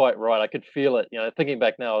wasn't quite right. I could feel it. You know, thinking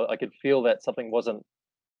back now, I could feel that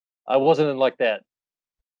I wasn't in like that.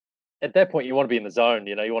 At that point, you want to be in the zone.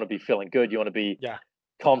 You know, you want to be feeling good. You want to be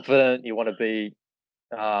confident. You want to be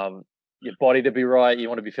your body to be right. You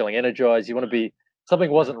want to be feeling energized. You want to be. Something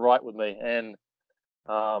wasn't right with me, and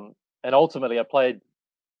ultimately, I played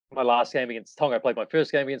my last game against Tonga. I played my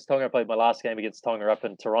first game against Tonga. I played my last game against Tonga up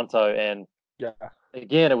in Toronto, and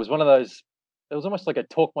again, it was one of those. It was almost like I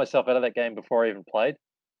talked myself out of that game before I even played.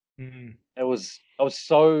 Mm. I was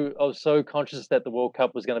so conscious that the World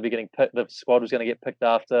Cup was going to be getting picked, the squad was going to get picked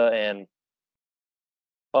after, and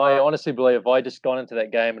I honestly believe if I just gone into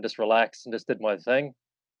that game and just relaxed and just did my thing,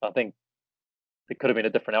 I think it could have been a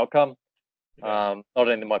different outcome. Not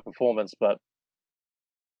only my performance, but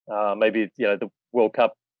maybe the World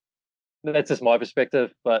Cup. That's just my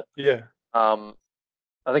perspective, but I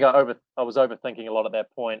think I was overthinking a lot at that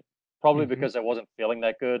point, probably because I wasn't feeling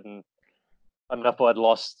that good, and enough I'd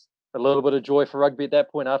lost a little bit of joy for rugby at that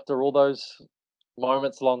point after all those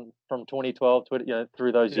moments along from 2012 to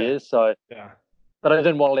through those years. So but I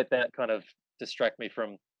didn't want to let that kind of distract me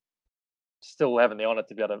from still having the honor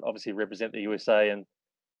to be able to obviously represent the USA, and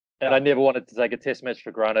I never wanted to take a test match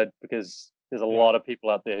for granted, because there's a lot of people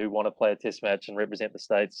out there who want to play a test match and represent the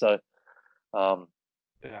States. So it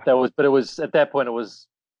was at that point I was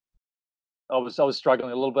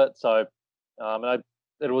struggling a little bit. So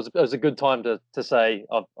it was a good time to say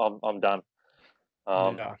I'm done.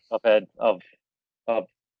 I've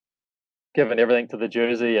given everything to the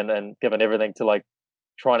jersey, and given everything to like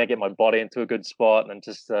trying to get my body into a good spot, and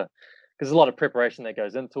just because there's a lot of preparation that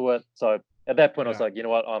goes into it. So at that point I was like, you know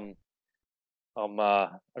what, I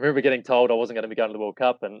remember getting told I wasn't going to be going to the World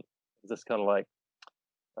Cup, and it's just kind of like,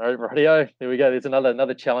 all right, radio, there we go. There's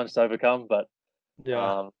another challenge to overcome, but it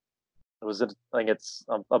was. I think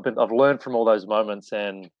I've learned from all those moments,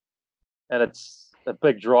 and it's a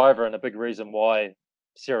big driver and a big reason why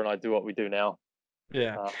Sarah and I do what we do now.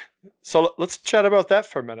 Yeah. So let's chat about that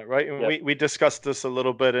for a minute, right? And we discussed this a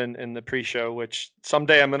little bit in the pre-show, which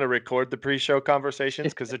someday I'm going to record the pre-show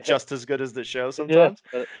conversations because they're just as good as the show sometimes.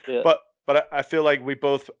 But I feel like we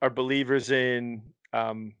both are believers in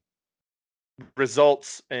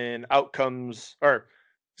results and outcomes, or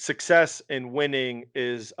success and winning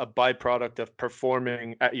is a byproduct of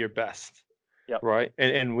performing at your best. Right.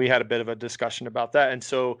 And we had a bit of a discussion about that. And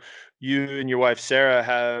so you and your wife, Sarah,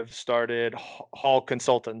 have started Hall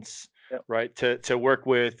Consultants, right, to work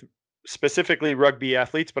with specifically rugby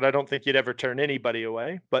athletes, but I don't think you'd ever turn anybody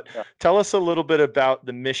away. But tell us a little bit about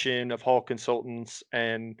the mission of Hall Consultants,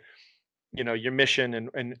 and, your mission,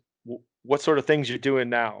 and what sort of things you're doing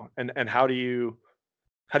now, and how do you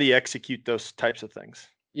execute those types of things?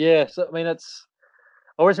 Yeah, so I mean, I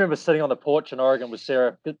always remember sitting on the porch in Oregon with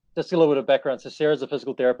Sarah. Just a little bit of background. So Sarah's a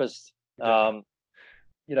physical therapist. Yeah.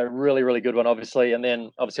 Really, really good one, obviously. And then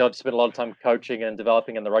obviously I've spent a lot of time coaching and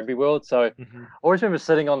developing in the rugby world. So I Hmm. always remember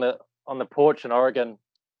sitting on the porch in Oregon.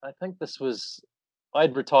 I think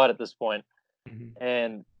I'd retired at this point, Hmm.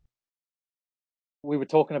 and we were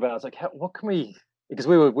talking about. I was like, what can we? Because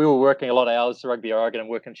we were working a lot of hours to Rugby Oregon and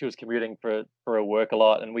working. She was commuting for her work a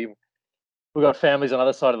lot, and we got families on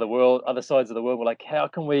other sides of the world. We're like, how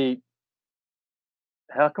can we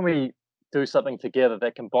do something together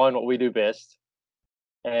that combine what we do best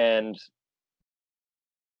and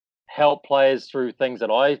help players through things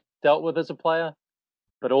that I dealt with as a player,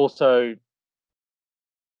 but also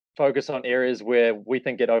focus on areas where we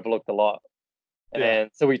think get overlooked a lot. Yeah.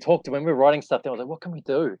 And so we talked to when we were writing stuff down. I was like, what can we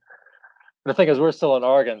do? And the thing is, we're still in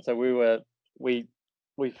Oregon, so we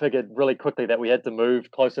we figured really quickly that we had to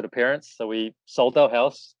move closer to parents. So we sold our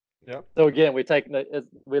house. Yep. So again, we're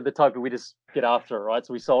the type of we just get after it, right?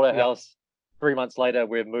 So we sold our Yep. house. 3 months later,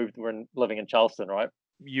 living in Charleston, right?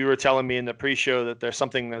 You were telling me in the pre-show that there's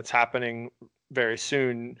something that's happening very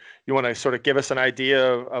soon. You want to sort of give us an idea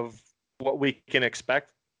of what we can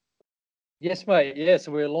expect? Yes, mate. Yeah,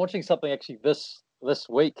 so we're launching something actually this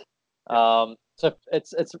week. So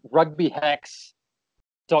it's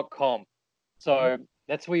rugbyhacks.com. So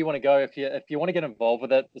that's where you want to go if you want to get involved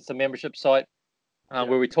with it. It's a membership site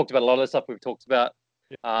where we talked about a lot of the stuff we've talked about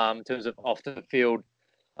in terms of off the field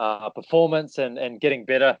performance and getting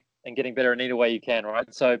better in any way you can,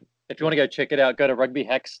 right? So if you want to go check it out, go to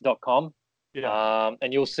rugbyhacks.com.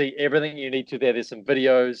 And you'll see everything you need to there. There's some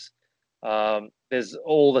videos. There's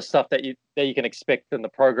all the stuff that you can expect in the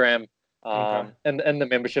program and the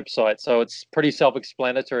membership site. So it's pretty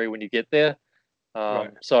self-explanatory when you get there.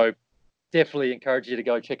 So definitely encourage you to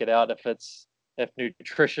go check it out if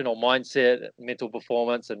nutrition or mindset, mental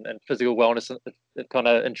performance, and physical wellness it kind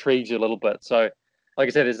of intrigues you a little bit. So, like I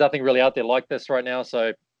said, there's nothing really out there like this right now.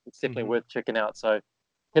 So it's definitely worth checking out. So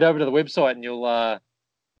head over to the website and you'll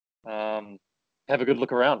have a good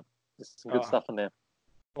look around. There's some good stuff in there.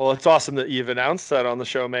 Well, it's awesome that you've announced that on the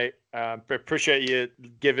show, mate. Appreciate you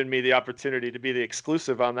giving me the opportunity to be the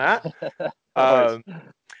exclusive on that.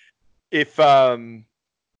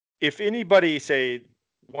 If anybody, say,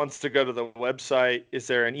 wants to go to the website, is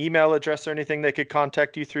there an email address or anything they could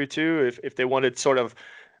contact you through too? If they wanted sort of,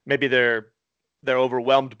 maybe they're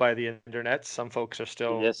overwhelmed by the internet. Some folks are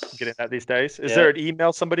still getting that these days. Is there an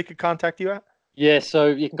email somebody could contact you at? Yeah, so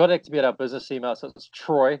you can contact me at our business email. So it's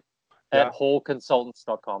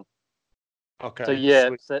troy@hallconsultants.com. Okay. So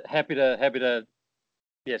so happy to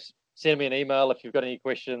send me an email if you've got any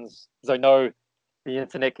questions, because I know the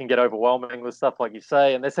internet can get overwhelming with stuff like you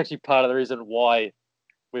say, and that's actually part of the reason why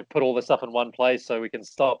we've put all this stuff in one place, so we can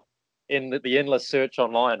stop in the endless search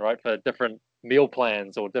online, right, for different meal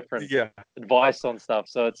plans or different advice on stuff.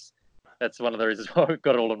 So that's one of the reasons why we've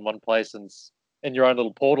got it all in one place and in your own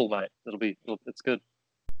little portal, mate. It's good.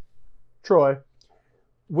 Troy,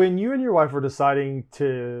 when you and your wife were deciding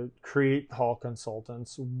to create Hall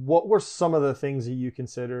Consultants, what were some of the things that you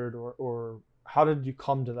considered, or how did you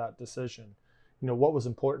come to that decision? What was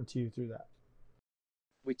important to you through that?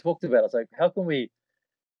 We talked about it. It's like, how can we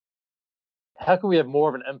have more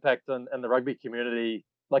of an impact in the rugby community,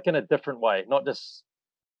 like in a different way, not just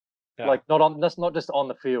not just on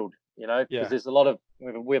the field, because there's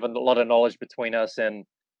we have a lot of knowledge between us, and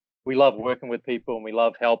we love working with people, and we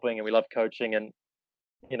love helping, and we love coaching, and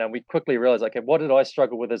we quickly realized, okay, what did I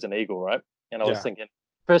struggle with as an Eagle, right? And I was thinking,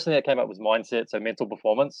 first thing that came up was mindset, so mental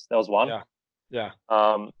performance. That was one.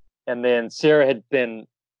 And then Sarah had been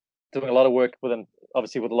doing a lot of work with them,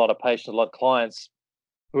 obviously with a lot of patients, a lot of clients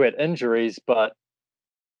who had injuries, but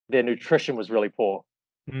their nutrition was really poor.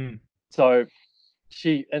 So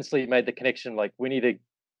she instantly made the connection, like, we need to,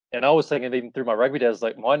 and I was thinking even through my rugby days,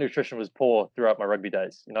 like, my nutrition was poor throughout my rugby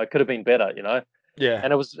days. It could have been better,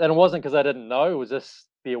 And it wasn't because I didn't know, it was just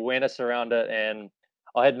the awareness around it. And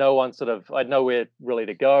I had I had nowhere really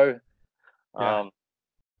to go. So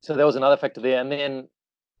there was another factor there.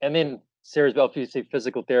 And then Sarah's obviously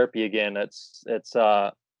physical therapy again. It's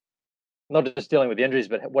not just dealing with the injuries,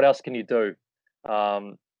 but what else can you do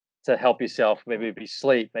to help yourself? Maybe it be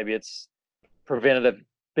sleep. Maybe it's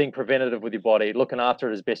being preventative with your body, looking after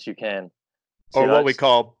it as best you can. So, or what we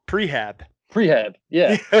call prehab. Prehab,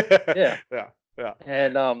 yeah. Yeah.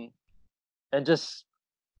 And just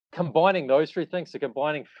combining those three things, so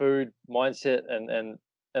combining food, mindset, and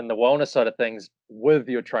the wellness side of things with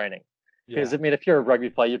your training. Because if you're a rugby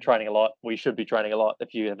player, you're training a lot. We should be training a lot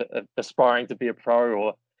if you're aspiring to be a pro,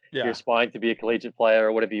 or you're Yeah. aspiring to be a collegiate player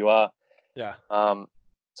or whatever you are. Yeah.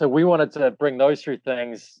 So we wanted to bring those three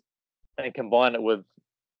things and combine it with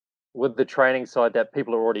the training side that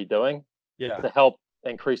people are already doing Yeah. to help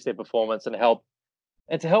increase their performance and to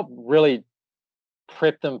help really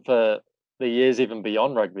prep them for the years even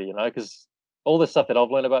beyond rugby, because all the stuff that I've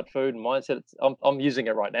learned about food and mindset, I'm using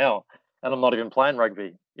it right now, and I'm not even playing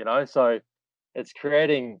rugby, So it's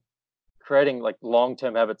creating like long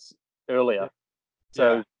term habits earlier.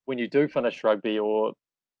 So Yeah. when you do finish rugby, or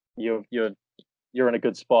you're in a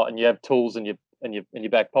good spot and you have tools in your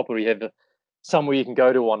back pocket, or you have somewhere you can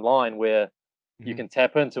go to online where you Mhm. can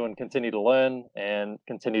tap into and continue to learn and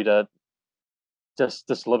continue to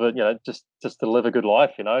just live it, just to live a good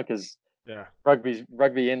life, because Yeah.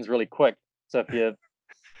 rugby ends really quick. So if you,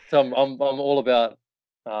 so I'm all about,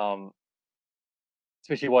 um,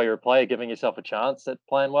 especially while you're a player, giving yourself a chance at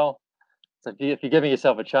playing well. So if you're giving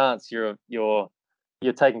yourself a chance, you're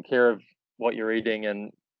taking care of what you're eating,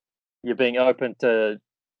 and you're being open to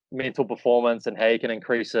mental performance and how you can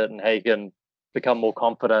increase it and how you can become more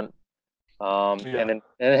confident, Yeah.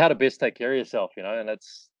 and how to best take care of yourself, and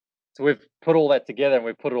it's so we've put all that together and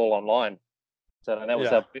we've put it all online. So and that was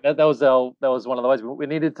Yeah. that was one of the ways we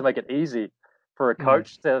needed to make it easy for a Mm.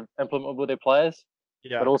 coach to implement with their players,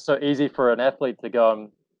 but Yeah. also easy for an athlete to go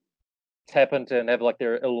and tap into and have like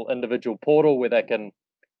their little individual portal where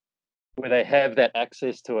they have that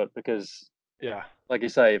access to it. Because Yeah. like you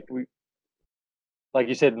say, if we, like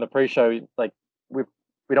you said in the pre-show, like we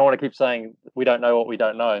don't want to keep saying we don't know what we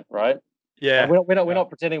don't know, right? And Yeah. we're Yeah. not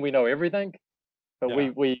pretending we know everything, but Yeah.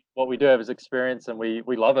 we what we do have is experience, and we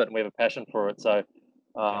love it and we have a passion for it. So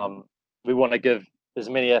we want to give as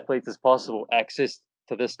many athletes as possible access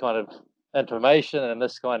to this kind of information and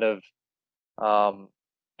this kind of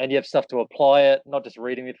and you have stuff to apply it, not just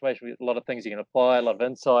reading the information. A lot of things you can apply, a lot of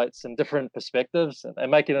insights and different perspectives, and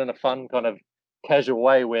make it in a fun kind of casual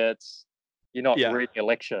way where you're not Yeah. reading a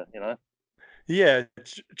lecture, Yeah,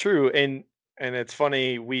 it's true. And it's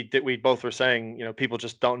funny, we both were saying, people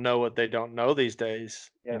just don't know what they don't know these days.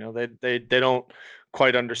 Yeah. They don't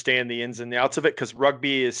quite understand the ins and the outs of it, because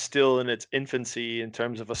rugby is still in its infancy in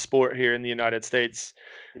terms of a sport here in the United States.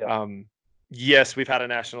 Yeah. Um, yes, we've had a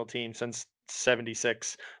national team since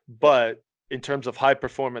 '76, Yeah. but in terms of high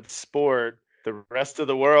performance sport, the rest of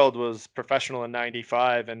the world was professional in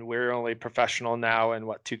 '95, and we're only professional now in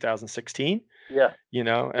what, 2016? Yeah.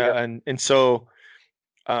 Yeah. And so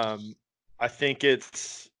um, I think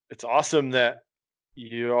it's awesome that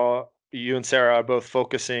you and Sarah are both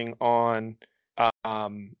focusing on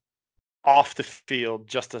um, off the field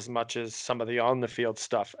just as much as some of the on the field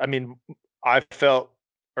stuff. I mean, I felt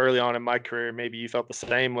early on in my career, maybe you felt the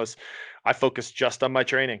same, was I focused just on my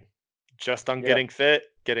training, just on Yeah. getting fit,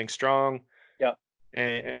 getting strong, Yeah.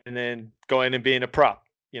 and then going and being a prop,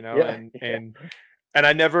 Yeah. and Yeah. and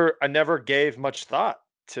I never gave much thought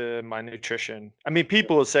to my nutrition. I mean,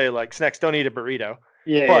 people will say like, "Snacks, don't eat a burrito,"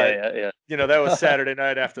 Yeah. but Yeah. that was Yeah. Saturday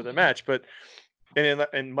night after the match. But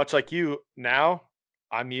and much like you now,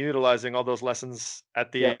 I'm utilizing all those lessons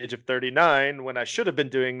at the Yeah. age of 39 when I should have been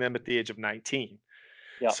doing them at the age of 19.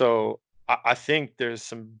 Yeah. So I think there's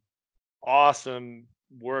some awesome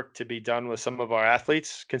work to be done with some of our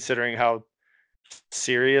athletes, considering how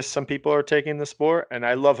serious some people are taking the sport. And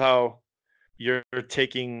I love how you're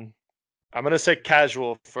taking, I'm going to say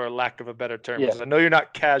casual for lack of a better term, Yeah. because I know you're not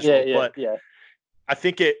Yeah. casual, Yeah. but Yeah. I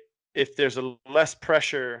think if there's a less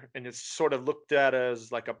pressure and it's sort of looked at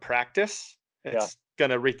as like a practice, Yeah. it's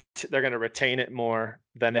they're gonna retain it more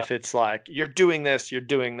than Yeah. if it's like you're doing this, you're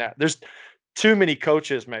doing that. There's too many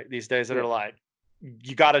coaches, mate, these days that Yeah. are like,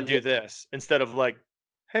 you got to Yeah. do this, instead of like,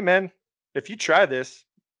 hey man, if you try this,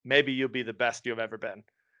 maybe you'll be the best you've ever been.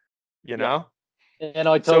 You Yeah. know? And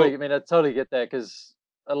So I totally get that, because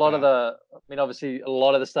a lot of yeah, obviously a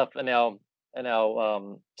lot of the stuff in our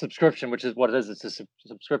subscription, which is what it is, it's a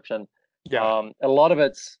subscription. yeah, A lot of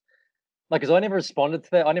it's like, because I never responded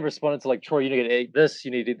to that. I never responded to like, Troy, you need to eat this,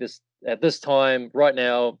 you need to eat this at this time, right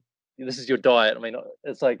now. This is your diet. I mean,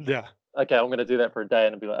 it's like, yeah, okay, I'm going to do that for a day,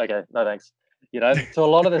 and be like, okay, no thanks. So a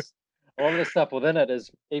lot of the stuff within it is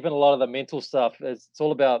even a lot of the mental stuff. It's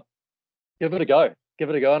all about give it a go,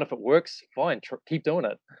 and if it works, fine, keep doing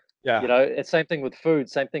it. yeah, It's same thing with food,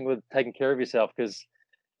 same thing with taking care of yourself, because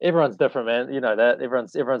everyone's different, man. You know that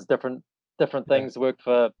everyone's different. Different yeah, things work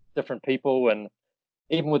for different people, and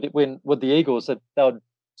even with the Eagles, that they would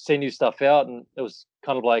send you stuff out, and it was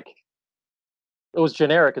kind of like it was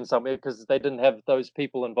generic in some way, because they didn't have those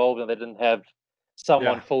people involved, and they didn't have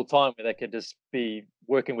someone yeah, full time where they could just be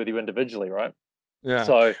working with you individually, right? yeah.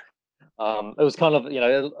 So it was kind of,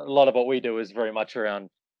 a lot of what we do is very much around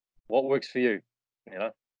what works for you, you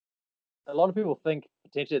know. a lot of people think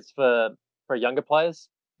potentially it's for younger players,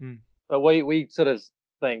 Mm. but we sort of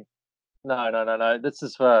think no. This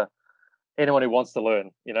is for anyone who wants to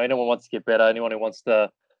learn. You know, anyone who wants to get better, anyone who wants to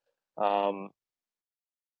um,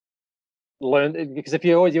 learn. Because if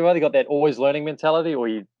you've either got that always learning mentality or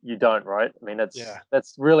you don't, right? I mean, Yeah.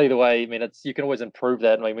 that's really the way. I mean, it's you can always improve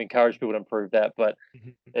that, and we encourage people to improve that, but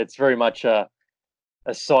Mhm. it's very much a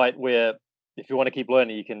site where if you want to keep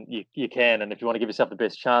learning, you can, and if you want to give yourself the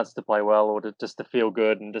best chance to play well or just to feel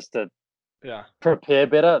good and just to Yeah. prepare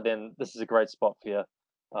better, then this is a great spot for you.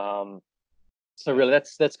 So really,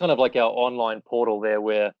 that's kind of like our online portal there,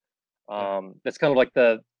 where that's kind of like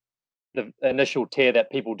the initial tier that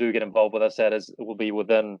people do get involved with us at is it will be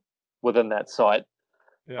within that site.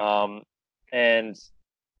 Yeah. And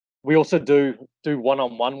we also do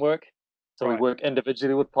one-on-one work, so we Right. work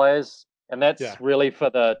individually with players, and that's Yeah. really for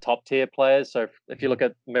the top tier players. So if you Mhm. look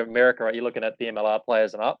at America, right, you're looking at the MLR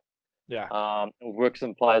players and up. Yeah. We've worked with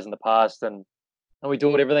some players in the past, and we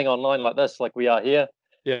do it everything online like this, like we are here.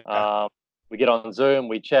 Yeah. Um, we get on Zoom,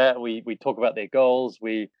 we chat, we talk about their goals.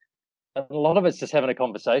 And a lot of it's just having a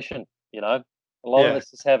conversation. You know, a lot of Yeah.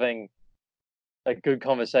 it's just having a good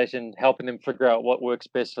conversation, helping them figure out what works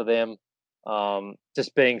best for them.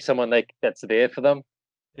 Just being someone that's there for them,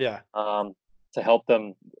 Yeah. um, to help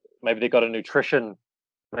them. Maybe they've got a nutrition,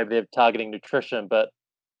 maybe they're targeting nutrition, but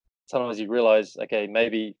sometimes you realize, okay,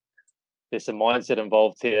 maybe there's some mindset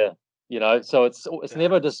involved here. You know, so it's Yeah.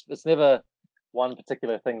 never one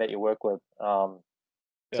particular thing that you work with. So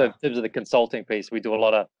in Yeah. terms of the consulting piece, we do a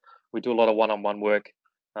lot of one-on-one work.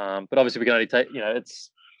 But obviously we can only take,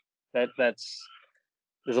 it's that's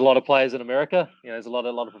there's a lot of players in America. You know, there's a lot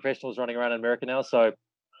of professionals running around in America now. So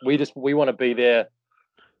we want to be there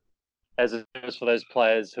as a service for those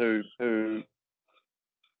players who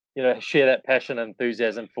share that passion and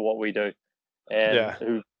enthusiasm for what we do, and Yeah.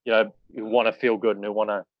 who want to feel good and who want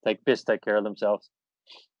to take care of themselves.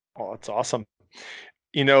 Oh, that's awesome.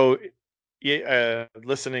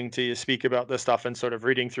 Listening to you speak about this stuff and sort of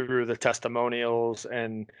reading through the testimonials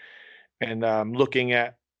and looking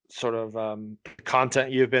at sort of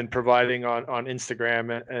content you've been providing on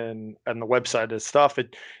Instagram and the website and stuff.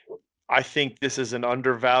 I think this is an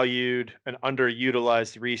undervalued and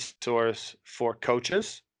underutilized resource for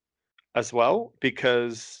coaches as well,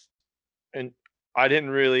 because and I didn't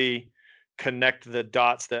really connect the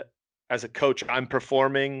dots that as a coach I'm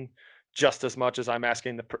performing just as much as I'm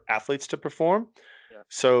asking the athletes to perform. Yeah.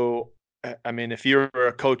 So I mean, if you're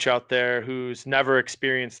a coach out there who's never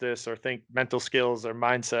experienced this or think mental skills or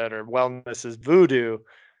mindset or wellness is voodoo,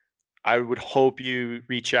 I would hope you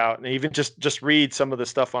reach out and even just read some of the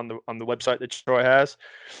stuff on the website that Troy has,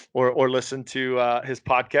 or listen to his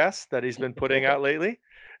podcast that he's been putting out lately.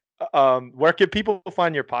 Where can people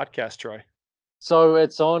find your podcast, Troy? So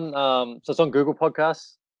it's on Google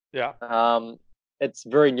Podcasts. Yeah. It's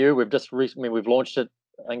very new. We've just recently we've launched it.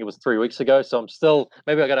 I think it was 3 weeks ago. So I'm still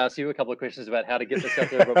maybe I got to ask you a couple of questions about how to get this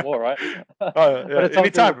out there a bit more, right? Oh, But yeah. it's on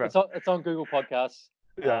Anytime, Google. bro. It's on Google Podcasts.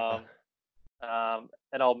 Yeah.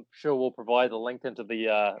 And I'm sure we'll provide the link into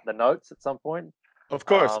the notes at some point. Of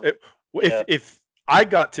course. Um, yeah, If I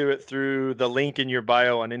got to it through the link in your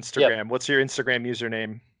bio on yeah. Instagram, what's your Instagram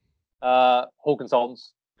username? Hall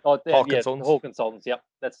Consultants. Oh, Hall yeah, Consultants? Hall Consultants. Yep,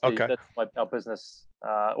 Okay. that's our business.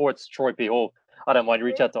 Or it's Troy P Hall. I don't mind.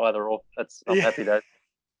 Reach out to either or. I'm Yeah. happy to.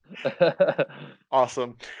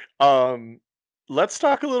 Awesome. Let's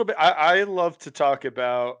talk a little bit. I love to talk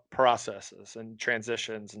about processes and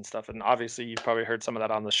transitions and stuff. And obviously, you've probably heard some of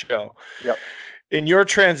that on the show. Yep. In your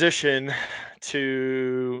transition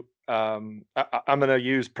to, I'm going to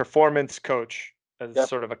use performance coach as Yep.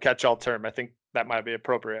 sort of a catch-all term. I think that might be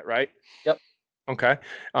appropriate, right? Yep. Okay.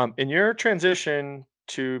 In your transition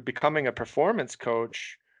to becoming a performance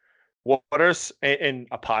coach, and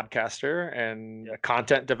a podcaster and a Yep.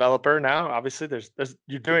 content developer now? Obviously, there's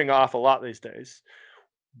you're doing an awful lot these days.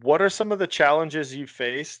 What are some of the challenges you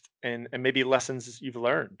faced and maybe lessons you've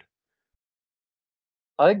learned?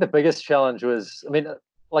 I think the biggest challenge was, I mean,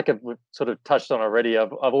 like we've sort of touched on already.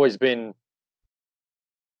 I've always been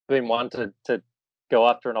one to go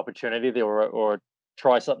after an opportunity there or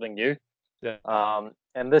try something new. Yeah.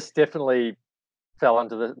 And this definitely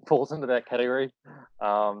falls into that category.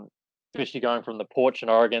 Especially going from the porch in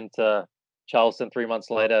Oregon to Charleston 3 months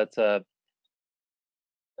later to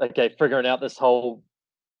figuring out this whole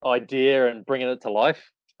idea and bringing it to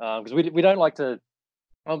life. Because we don't like to.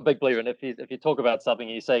 I'm a big believer in if you talk about something,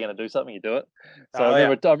 you say you're going to do something, you do it. So Oh,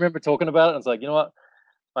 yeah. I remember talking about it, and it's like, you know what,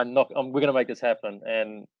 we're going to make this happen.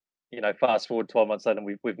 And fast forward 12 months later,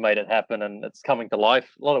 and we've made it happen, and it's coming to life.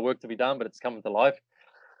 A lot of work to be done, but it's coming to life.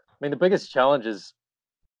 I mean, the biggest challenge is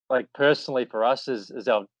like personally for us is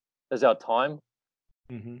our time,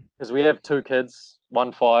 Mm-hmm. because we have two kids,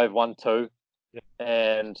 1 5, 1 2, Yeah.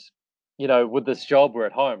 and with this job we're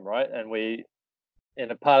at home, right?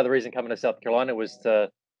 And a part of the reason coming to South Carolina was to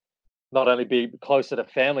not only be closer to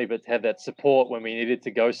family, but to have that support when we needed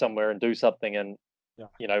to go somewhere and do something, and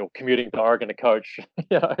Yeah. commuting to Oregon to coach.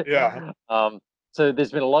 Yeah. So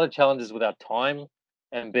there's been a lot of challenges with our time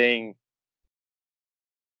and being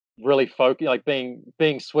really focused, like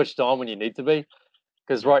being switched on when you need to be.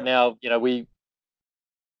 Because right now,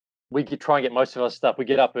 we could try and get most of our stuff. We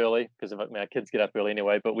get up early because our kids get up early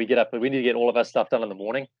anyway, but we get up, but we need to get all of our stuff done in the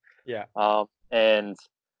morning. Yeah. And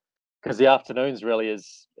because the afternoons really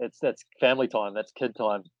that's family time, that's kid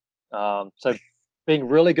time. So being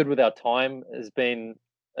really good with our time has been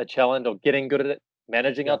a challenge, or getting good at it.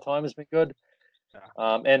 Managing Yeah. our time has been good.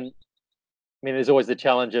 Yeah. And I mean, there's always the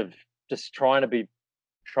challenge of just trying to be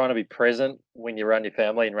present when you're around your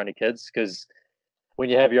family and around your kids, because when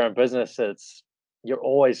you have your own business, you're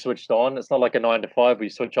always switched on. It's not like a 9 to 5 where you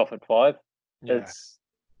switch off at 5. Yeah.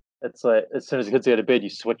 It's like as soon as the kids go to bed, you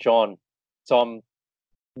switch on. So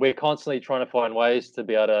we're constantly trying to find ways to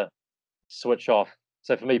be able to switch off.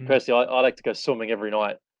 So for me personally, I like to go swimming every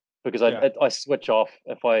night, because I switch off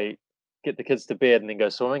if I get the kids to bed and then go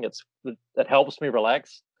swimming. It helps me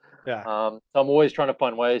relax. Yeah. So I'm always trying to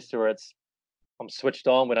find ways to where I'm switched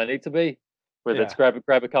on when I need to be, whether it's Yeah.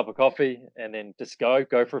 grab a cup of coffee and then just go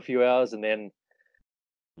for a few hours, and then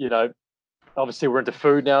you know obviously we're into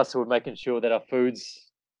food now, so we're making sure that our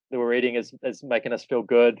foods that we're eating is making us feel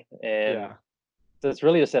good. And Yeah. so it's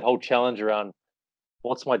really just that whole challenge around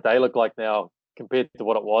what's my day look like now compared to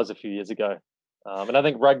what it was a few years ago. And I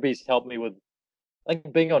think rugby's helped me with. I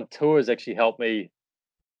think being on tour has actually helped me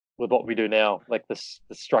with what we do now, like the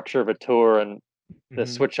structure of a tour and the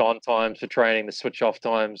Mm-hmm. switch on times for training, the switch off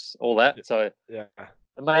times, all that. So Yeah.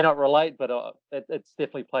 it may not relate, but it's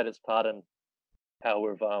definitely played its part in how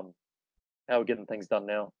we're getting things done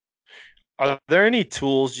now. Are there any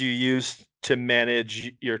tools you use to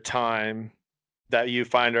manage your time that you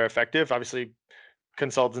find are effective? Obviously,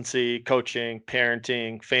 consultancy, coaching,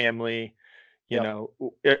 parenting, family, Yeah,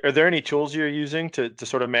 are there any tools you're using to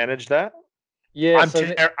sort of manage that? yeah. I'm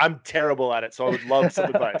So I'm terrible at it, so I would love some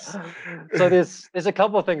advice. so there's a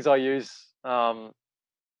couple of things I use.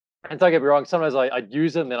 And don't get me wrong, sometimes I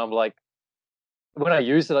use it and then I'm like, when I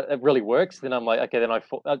use it, it really works. Then I'm like, okay, then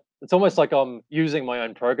it's almost like I'm using my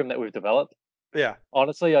own program that we've developed. Yeah.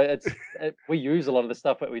 Honestly, we use a lot of the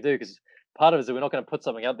stuff that we do, because part of it is that we're not going to put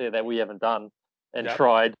something out there that we haven't done and Yep.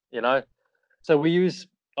 tried. So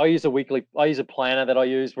I use a planner that I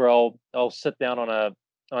use where I'll sit down on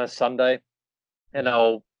a Sunday, and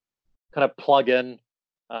I'll kind of plug in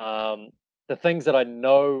the things that I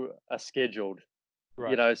know are scheduled.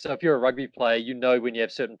 Right. So if you're a rugby player, when you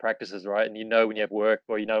have certain practices, right? And when you have work,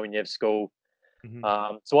 or when you have school.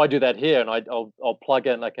 Mhm. So I do that here, and I'll plug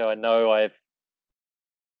in, like, I know I've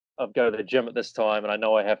go to the gym at this time, and I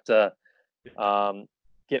know I have to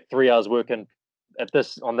get 3 hours working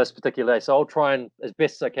on this particular day. So I'll try and, as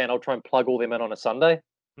best as I can, I'll try and plug all them in on a Sunday,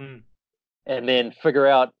 Mm. and then figure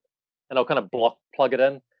out, and I'll kind of plug it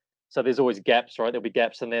in. So there's always gaps, right? There'll be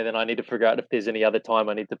gaps in there. Then I need to figure out if there's any other time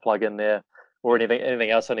I need to plug in there, or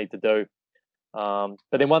anything else I need to do. But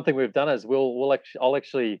then one thing we've done is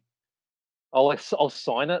I'll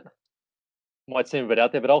sign it. Might seem a bit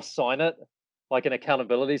out there, but I'll sign it like an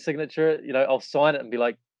accountability signature. I'll sign it and be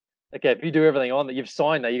like, okay, if you do everything on that, you've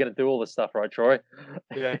signed that, you're going to do all this stuff, right, Troy?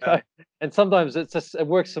 Yeah. And sometimes it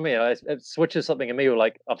works for me. It switches something in me. Where,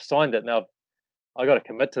 like, I've signed it now. I got to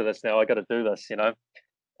commit to this now. I got to do this,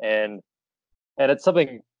 and it's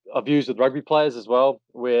something I've used with rugby players as well,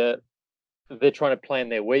 where they're trying to plan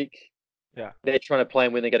their week. Yeah. They're trying to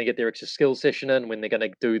plan when they're going to get their extra skill session in, when they're going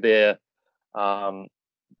to do their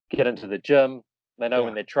get into the gym. They know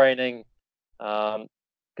when they're training,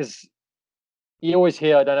 because you always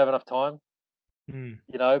hear, I don't have enough time, Mm.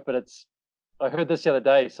 but I heard this the other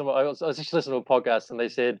day. I was just listening to a podcast, and they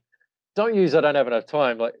said, don't use I don't have enough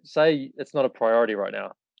time. Like, say it's not a priority right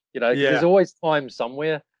now, because there's Yeah. always time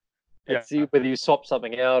somewhere. Yeah. It's whether you swap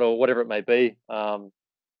something out or whatever it may be.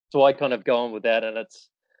 So I kind of go on with that, and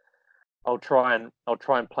I'll try and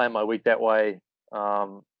plan my week that way,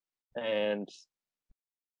 and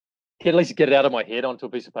at least get it out of my head onto a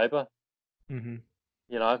piece of paper. Mm-hmm.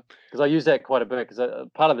 Because I use that quite a bit. Because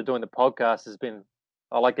part of doing the podcast has been,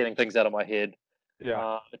 I like getting things out of my head.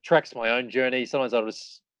 Yeah. It tracks my own journey. Sometimes I'll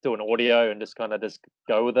just do an audio and just kind of just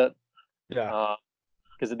go with it. Yeah.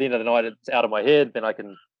 Because at the end of the night, it's out of my head. Then I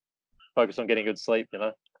can focus on getting good sleep.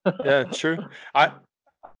 Yeah. True. I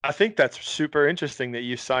I think that's super interesting that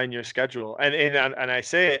you sign your schedule, and I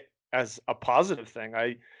say it as a positive thing.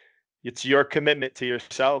 It's your commitment to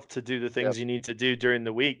yourself to do the Yep. things you need to do during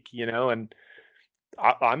the week, and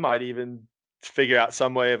I might even figure out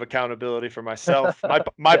some way of accountability for myself.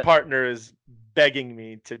 My Yeah. partner is begging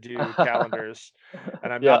me to do calendars,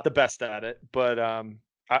 and I'm Yeah. not the best at it, but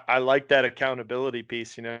I like that accountability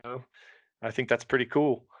piece. I think that's pretty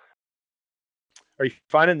cool. Are you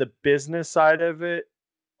finding the business side of it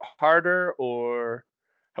harder, or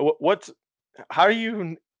what's how are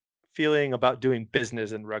you feeling about doing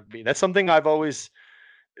business in rugby? That's something I've always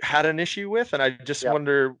had an issue with, and I just Yep.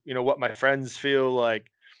 wonder, what my friends feel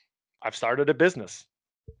like. I've started a business.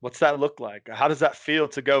 What's that look like? How does that feel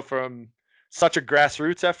to go from such a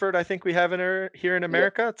grassroots effort I think we have here in Yep.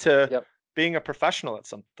 America to Yep. being a professional at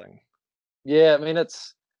something? Yeah. I mean,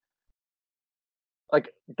 it's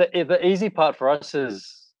like the easy part for us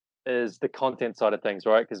is the content side of things,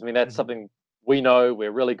 right? Because I mean, that's Mhm. something we know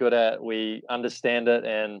we're really good at. We understand it,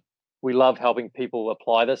 and we love helping people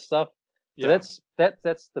apply this stuff. So Yeah,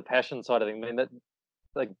 that's the passion side of things. I mean, that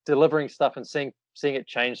like delivering stuff and seeing it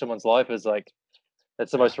change someone's life is like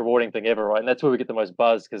that's the yeah, most rewarding thing ever, right? And that's where we get the most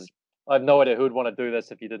buzz because I have no idea who would want to do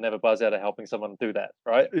this if you didn't have a buzz out of helping someone do that,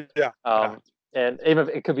 right? yeah, yeah, Um, and even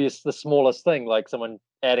if it could be the smallest thing, like someone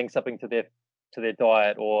adding something to their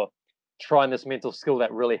diet or trying this mental skill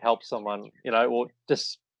that really helps someone, or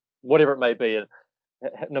just whatever it may be. And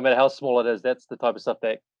no matter how small it is, that's the type of stuff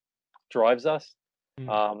that drives us. mm,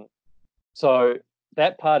 Um, so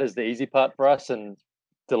that part is the easy part for us and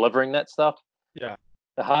delivering that stuff. yeah,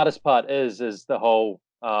 The hardest part is the whole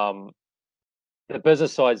the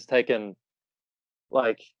business side's taken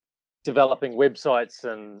like developing websites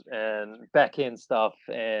and back end stuff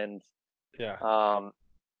and yeah, um,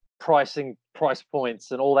 price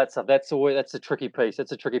points and all that stuff. That's a tricky piece.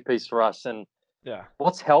 That's a tricky piece for us. And yeah,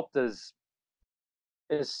 what's helped is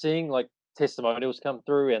seeing like testimonials come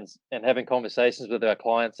through and having conversations with our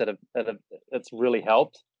clients that have that's really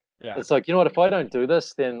helped. yeah, It's like, you know what, if I don't do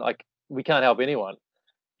this, then like we can't help anyone,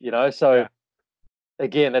 So yeah,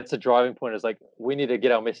 again, that's a driving point is like we need to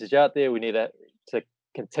get our message out there. We need to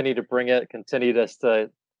continue to bring it, continue to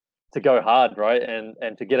go hard, right?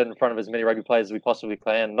 And to get it in front of as many rugby players as we possibly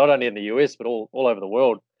can, not only in the US but all over the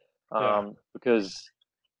world. yeah, Because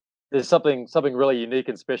there's something really unique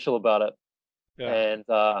and special about it. yeah,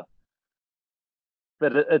 And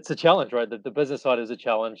but it's a challenge, right? The business side is a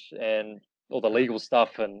challenge, and all the legal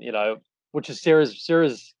stuff, and which is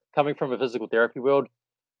Sarah's coming from a physical therapy world,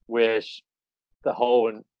 where the whole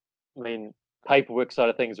and I mean paperwork side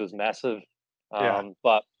of things was massive, yeah,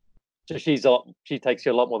 but so she takes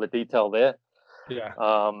you a lot more of the detail there. yeah,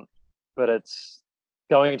 Um, but it's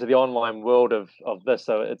going into the online world of this,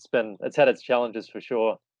 so it's had its challenges for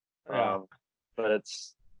sure. yeah, Um, but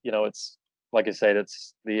it's like I said,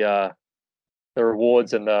 it's the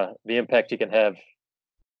rewards and the impact you can have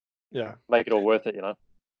yeah, make it all worth it. yeah.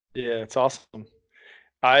 It's awesome.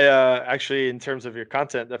 I actually, in terms of your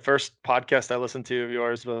content, the first podcast I listened to of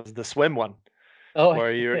yours was the swim one, Oh,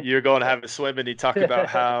 where you're going to have a swim, and you talk about yeah.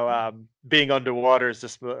 how being underwater is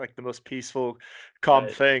just like the most peaceful, calm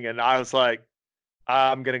Right. thing. And I was like,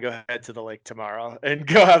 I'm gonna go head to the lake tomorrow and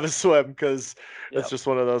go have a swim because Yeah. it's just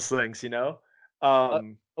one of those things. I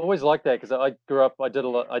Um, always liked that because I grew up. I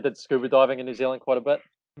did scuba diving in New Zealand quite a bit,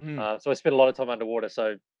 mm, so I spent a lot of time underwater.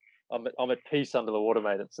 So I'm at peace under the water,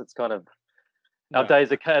 mate. It's kind of our yeah,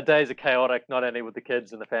 days are chaotic, not only with the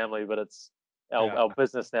kids and the family, but it's yeah, our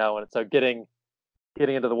business now. And so getting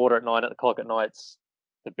into the water at 9 o'clock at night's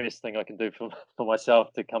the best thing I can do for for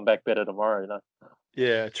myself to come back better tomorrow.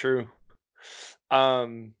 yeah, true.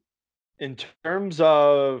 Um, in terms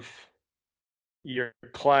of your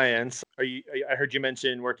clients, I heard you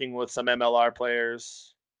mention working with some MLR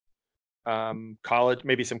players, college,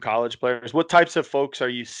 maybe some college players. What types of folks are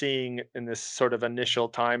you seeing in this sort of initial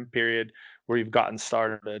time period where you've gotten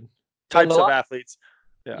started? So in the Types of last athletes.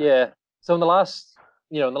 Yeah. Yeah. So in the last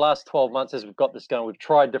 12 months, as we've got this going, we've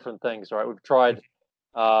tried different things, right? We've Mm, tried,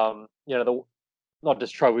 the not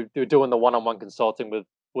just try. We're doing the one-on-one consulting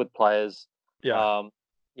with players. yeah. Um,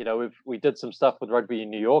 we did some stuff with rugby in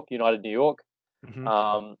New York, United New York. Hmm.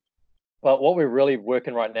 Um, but what we're really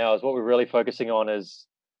working right now is what we're really focusing on is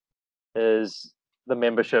the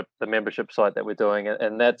membership site that we're doing,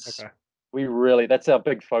 and Okay. that's our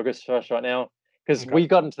big focus for us right now because Okay. we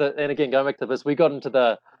got into and again going back to this, we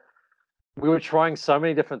were trying so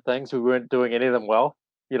many different things. We weren't doing any of them well,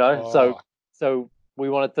 So, Oh, so we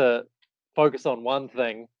wanted to focus on one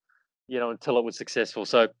thing, until it was successful.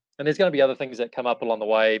 So, and there's going to be other things that come up along the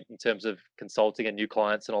way in terms of consulting and new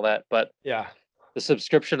clients and all that. But yeah. the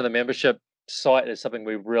subscription and the membership site is something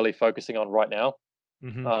we're really focusing on right now.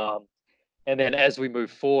 Hmm. And then as we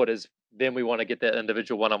move forward, then we want to get that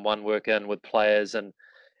individual one-on-one work in with players, and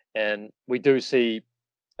we do see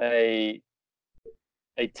a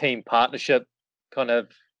team partnership kind of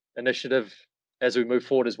initiative as we move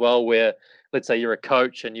forward as well, where let's say you're a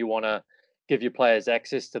coach and you want to give your players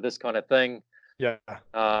access to this kind of thing. Yeah.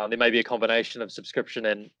 There may be a combination of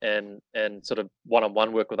subscription and sort of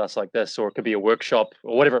one-on-one work with us like this, or it could be a workshop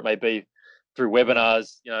or whatever it may be through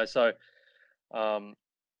webinars, so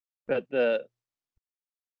but the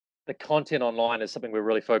content online is something we're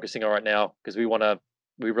really focusing on right now, because we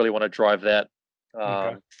really want to drive that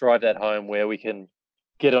home, where we can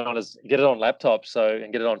get it on laptops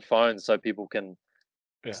and get it on phones, so people can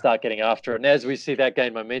start getting after it. And as we see that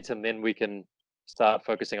gain momentum, then we can start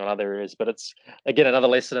focusing on other areas. But it's, again, another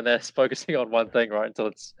lesson in this, focusing on one thing, right?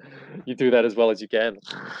 Until you do that as well as you can.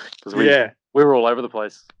 Because we were all over the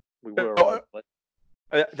place. We were all over the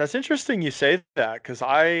place. That's interesting you say that, because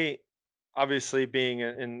I, obviously being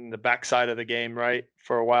in the backside of the game, right,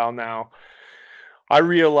 for a while now, I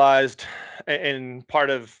realized, and part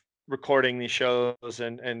of recording these shows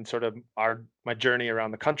and sort of my journey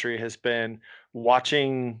around the country has been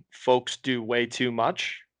watching folks do way too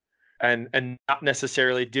much and not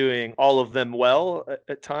necessarily doing all of them well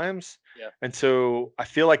at times. Yeah. And so I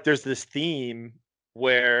feel like there's this theme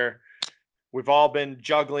where we've all been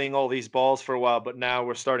juggling all these balls for a while, but now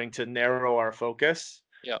we're starting to narrow our focus.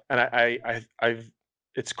 Yeah. And I've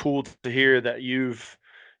it's cool to hear that you've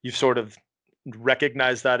sort of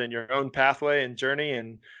recognized that in your own pathway and journey,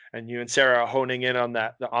 and you and Sarah are honing in on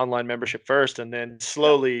the online membership first, and then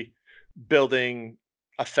slowly building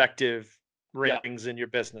effective rings in your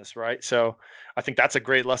business, right? So I think that's a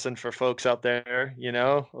great lesson for folks out there,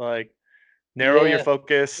 like narrow your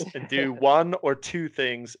focus and do one or two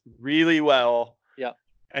things really well. Yeah.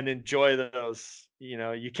 And enjoy those.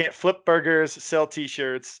 You can't flip burgers, sell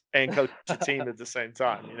t-shirts, and coach a team at the same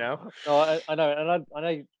time, No, I know. And I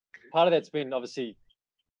know part of that's been obviously,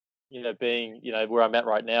 being, where I'm at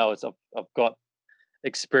right now is I've got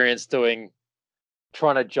experience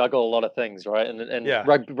trying to juggle a lot of things, right? And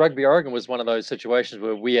Rugby Oregon was one of those situations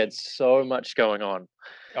where we had so much going on.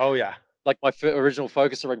 Oh yeah. Like my original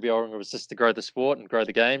focus of Rugby Oregon was just to grow the sport and grow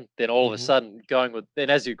the game. Then all of a sudden then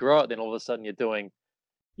as you grow it, then all of a sudden you're doing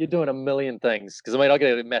a million things. Because I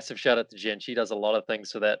get a massive shout out to Jen. She does a lot of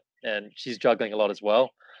things for that, and she's juggling a lot as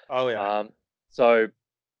well. Oh yeah. So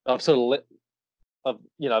I've sort of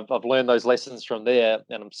I've learned those lessons from there,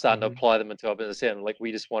 and I'm starting to apply them into our business. And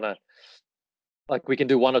we just want to, we can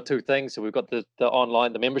do one or two things. So we've got the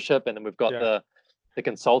online, the membership, and then we've got the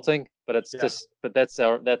consulting. But it's but that's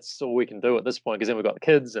all we can do at this point, because then we've got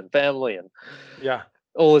kids and family and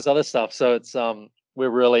all this other stuff. So it's we're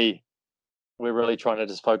really trying to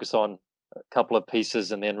just focus on a couple of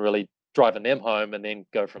pieces, and then really driving them home, and then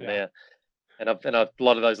go from there. And a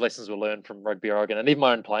lot of those lessons were learned from Rugby Oregon, and even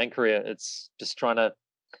my own playing career. It's just trying to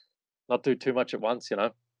not do too much at once,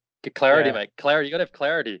 Get clarity, mate. Clarity. You got to have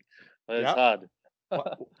clarity. It's hard.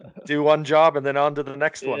 Do one job and then on to the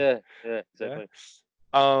next one. Yeah, exactly.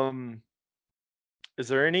 Is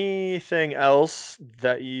there anything else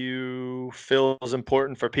that you feel is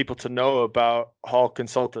important for people to know about Hall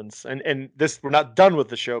Consultants? And this, we're not done with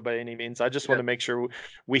the show by any means. I just want to make sure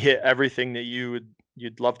we hit everything that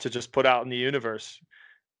you'd love to just put out in the universe.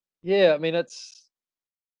 Yeah,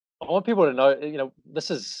 I want people to know, this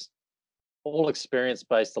is all experience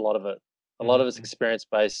based. A lot of it's experience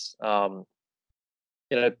based. A lot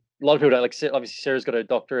of people don't, obviously Sarah's got a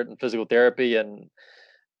doctorate in physical therapy and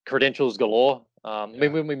credentials galore.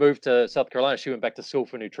 When we moved to South Carolina, she went back to school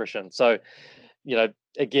for nutrition. So,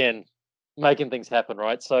 again, making things happen,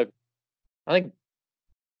 right? So I think,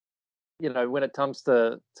 when it comes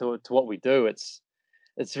to what we do, it's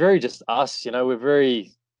very just us,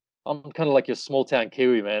 I'm kind of like your small town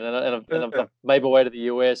Kiwi, man. And I've made my way to the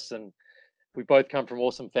US, and we both come from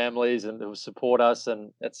awesome families and who support us.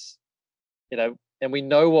 And it's, and we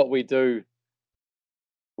know what we do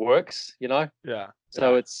works, Yeah.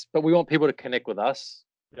 So but we want people to connect with us.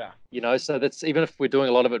 Yeah. So that's, even if we're doing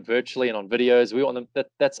a lot of it virtually and on videos, we want them,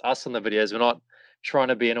 that's us on the videos. We're not trying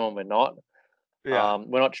to be anyone we're not. Yeah.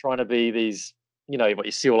 We're not trying to be these, what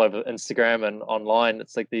you see all over Instagram and online.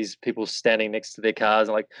 It's like these people standing next to their cars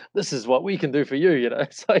and this is what we can do for you,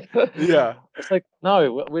 It's like, it's like,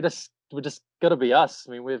 no, we're just got to be us.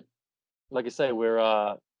 We've, like I say, we've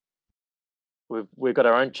got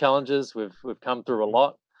our own challenges. We've come through a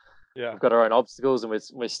lot. Yeah. We've got our own obstacles, and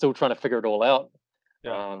we're still trying to figure it all out.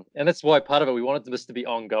 And that's why part of it, we wanted this to be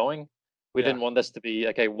ongoing. We didn't want this to be,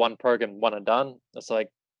 one program, one and done. It's like,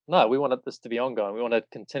 no, we want this to be ongoing. We want to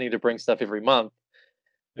continue to bring stuff every month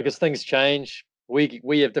because things change.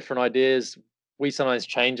 We have different ideas. We sometimes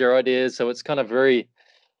change our ideas, so it's kind of very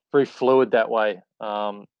very fluid that way.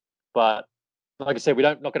 But like I said,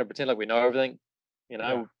 not going to pretend like we know everything. You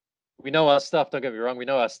know, we know our stuff. Don't get me wrong. We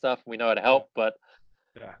know our stuff. We know how to help. But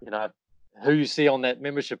you know, who you see on that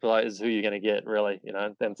membership is who you're going to get, really. You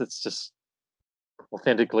know, and it's just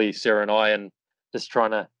authentically Sarah and I, and just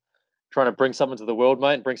trying to bring something to the world,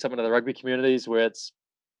 mate, and bring something to the rugby communities where it's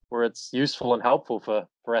useful and helpful for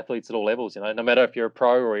athletes at all levels. You know, no matter if you're a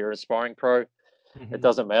pro or you're an aspiring pro, it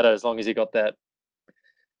doesn't matter as long as you got that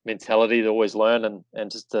mentality to always learn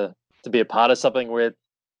and just to be a part of something where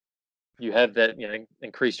you have that, you know,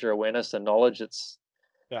 increase your awareness and knowledge. That's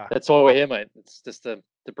why we're here, mate. It's just to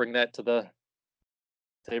bring that to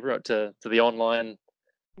everyone, to the online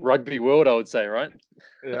rugby world, I would say, right?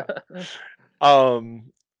 Yeah.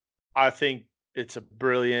 I think it's a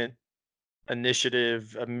brilliant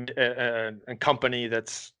initiative and company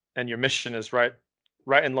and your mission is right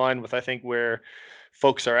in line with, I think, where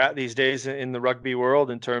folks are at these days in the rugby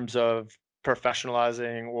world in terms of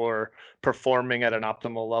professionalizing or performing at an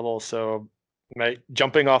optimal level. So, mate,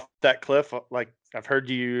 jumping off that cliff, like I've heard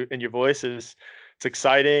you in your voice, it's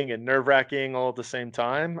exciting and nerve-wracking all at the same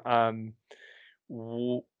time. I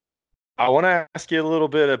want to ask you a little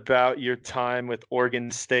bit about your time with Oregon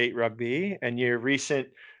State Rugby and your recent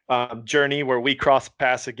journey where we crossed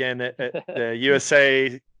paths again at the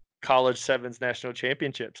USA College Sevens National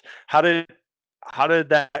Championships. How did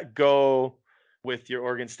that go with your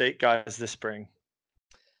Oregon State guys this spring?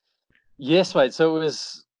 Yes, mate. So it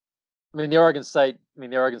was. The Oregon State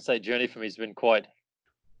journey for me has been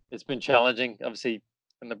it's been challenging. Obviously,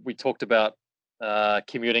 and we talked about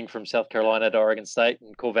commuting from South Carolina to Oregon State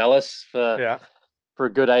and Corvallis for a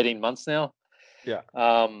good 18 months now. Yeah.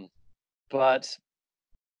 But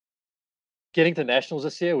getting to nationals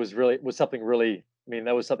this year was something really.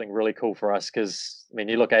 That was something really cool for us because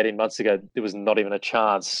you look 18 months ago, there was not even a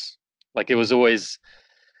chance. Like it was always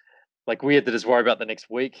like we had to just worry about the next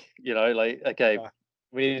week. You know, like okay,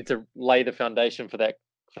 we needed to lay the foundation for that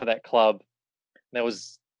club. And that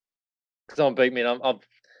was because I'm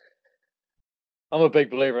a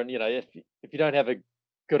big believer in, you know, if you don't have a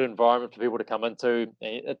good environment for people to come into,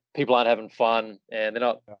 people aren't having fun and they're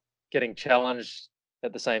not getting challenged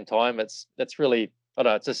at the same time. That's really, I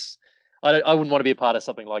don't know. It's just I wouldn't want to be a part of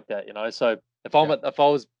something like that, you know. So if I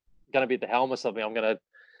was going to be at the helm of something, I'm going to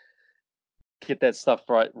get that stuff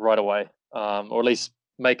right away, or at least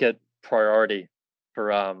make it priority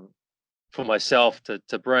for myself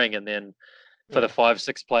to bring, and then for the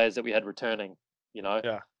 5-6 players that we had returning, you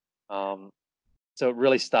know. So it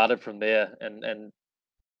really started from there, and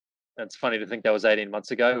it's funny to think that was 18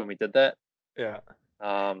 months ago when we did that.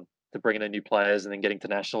 To bring in new players and then getting to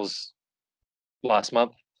nationals last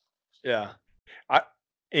month.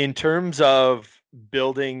 In terms of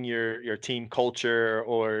building your team culture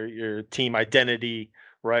or your team identity,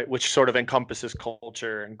 right, which sort of encompasses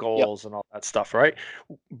culture and goals and all that stuff, right?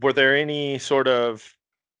 Were there any sort of,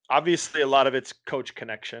 obviously a lot of it's coach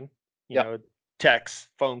connection, you know, texts,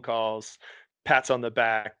 phone calls, pats on the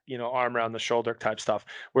back, you know, arm around the shoulder type stuff.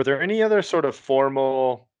 Were there any other sort of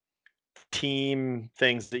formal team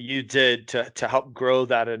things that you did to help grow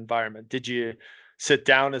that environment? Did you sit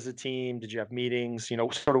down as a team? Did you have meetings? You know,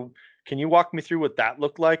 sort of, can you walk me through what that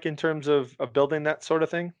looked like in terms of building that sort of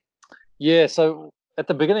thing? Yeah. So at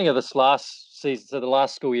the beginning of this last season, so the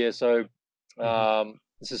last school year, so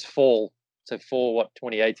this is fall. So fall,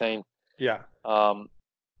 2018. Yeah. I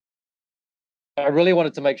really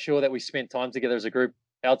wanted to make sure that we spent time together as a group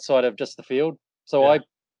outside of just the field. So I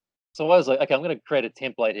was like, okay, I'm going to create a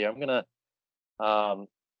template here. I'm going to,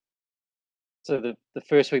 so the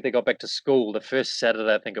first week they got back to school, the first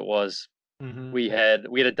Saturday, I think it was, we had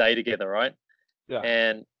a day together, right? Yeah.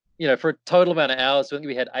 And, you know, for a total amount of hours, I think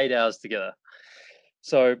we had 8 hours together.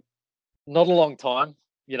 So not a long time,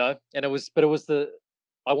 you know, and I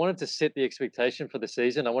wanted to set the expectation for the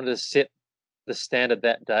season. I wanted to set the standard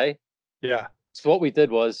that day. Yeah. So what we did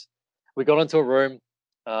was we got into a room,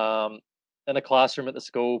 in a classroom at the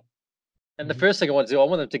school. And the first thing I wanted to do, I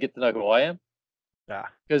want them to get to know who I am. Yeah.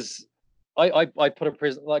 Because I put a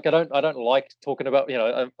present, like I don't like talking about, you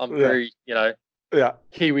know, I'm very, you know,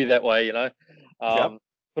 Kiwi that way, you know.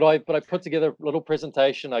 But I put together a little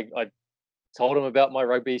presentation. I told them about my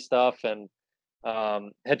rugby stuff and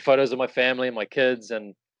had photos of my family and my kids,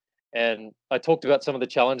 and I talked about some of the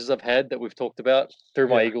challenges I've had that we've talked about through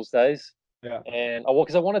my Eagles days. And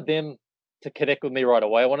because I wanted them to connect with me right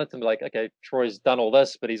away. I wanted them to be like, okay, Troy's done all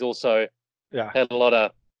this, but he's also had a lot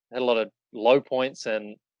of low points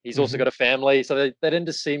and He's also got a family, so they didn't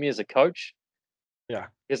just see me as a coach. Yeah.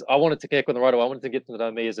 Because I wanted to connect with them right away. I wanted to get to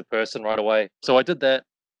know me as a person right away. So I did that.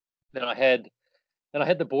 Then I had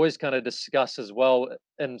the boys kind of discuss as well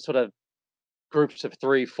in sort of groups of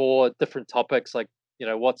 3, 4 different topics, like,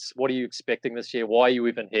 what are you expecting this year? Why are you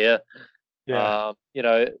even here? Yeah.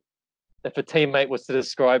 If a teammate was to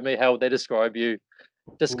describe me, how would they describe you?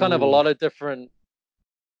 Just kind of a Ooh. lot of different,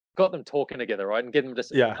 got them talking together, right? And getting them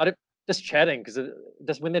Yeah. just chatting, because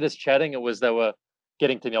just when they're just chatting, it was they were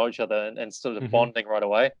getting to know each other and sort of bonding right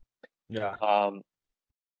away. Yeah.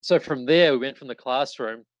 So from there, we went from the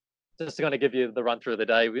classroom, just to kind of give you the run through of the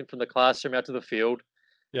day. We went from the classroom out to the field.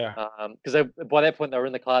 Yeah. Because by that point they were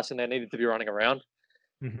in the class and they needed to be running around.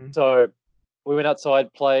 Mm-hmm. So we went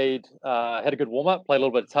outside, played, had a good warm up, played a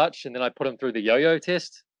little bit of touch, and then I put them through the yo-yo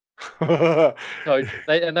test. So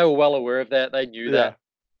they were well aware of that. They knew that.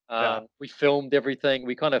 We filmed everything.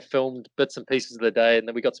 We kind of filmed bits and pieces of the day, and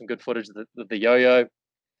then we got some good footage of the yo-yo.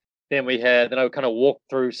 Then I kind of walked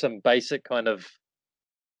through some basic kind of,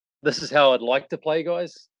 this is how I'd like to play,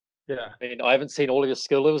 guys. Yeah. I mean, I haven't seen all of your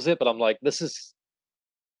skill levels yet, but I'm like, this is,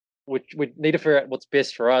 we need to figure out what's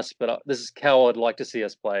best for us. But this is how I'd like to see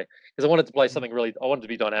us play, because I wanted to play something really. I wanted to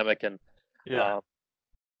be dynamic, and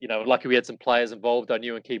lucky we had some players involved. I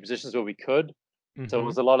knew in key positions where we could, so it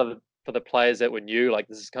was a lot of for the players that were new. Like,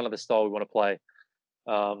 this is kind of the style we want to play.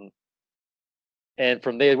 And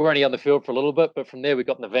from there, we're only on the field for a little bit, but from there we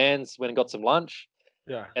got in the vans, went and got some lunch.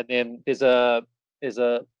 Yeah. And then there's a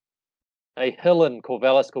hill in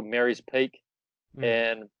Corvallis called Mary's Peak,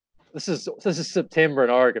 and this is September in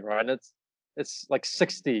Oregon, right? And it's like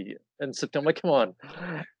 60 in September. Like, come on.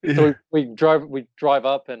 Yeah. So we drive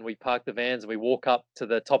up and we park the vans and we walk up to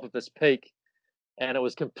the top of this peak, and it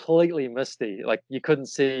was completely misty. Like, you couldn't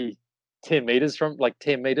see 10 meters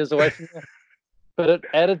away from there. But it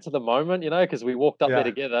added to the moment, because we walked up there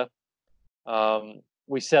together.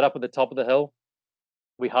 We sat up at the top of the hill.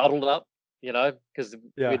 We huddled up, because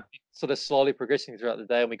we'd sort of slowly progressing throughout the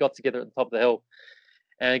day, and we got together at the top of the hill.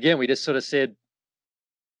 And again, we just sort of said,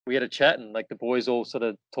 we had a chat, and like the boys all sort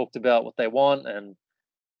of talked about what they want and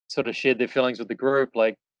sort of shared their feelings with the group.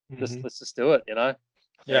 Like, let's just do it,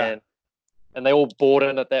 Yeah. And they all bought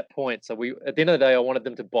in at that point. So at the end of the day, I wanted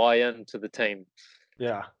them to buy into the team.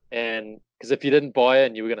 Yeah. And because if you didn't buy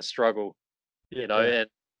in, you were going to struggle, and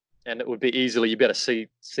it would be you better see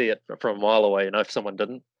it from a mile away, if someone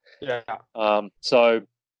didn't. Yeah. So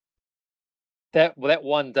that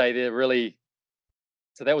one day there really,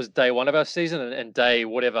 so that was day one of our season, and day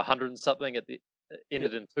whatever 100 and something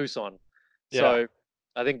ended in Tucson. So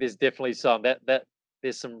I think there's definitely some that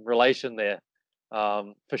there's some relation there,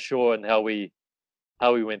 for sure, and how we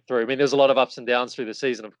went through. I mean, there's a lot of ups and downs through the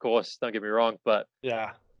season, of course. Don't get me wrong, but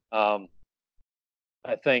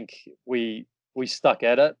I think we stuck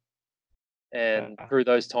at it, and through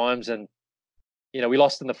those times, and we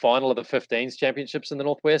lost in the final of the 15s championships in the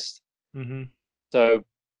Northwest. So,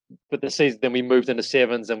 but the season, then we moved into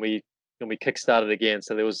sevens, and we kickstarted again.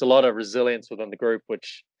 So there was a lot of resilience within the group,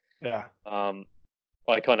 which I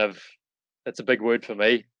kind of, it's a big word for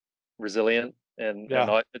me, resilient, and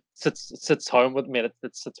it sits home with me, and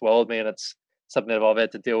it sits well with me, and it's something that I've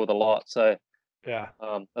had to deal with a lot. So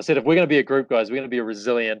I said, if we're going to be a group, guys, we're going to be a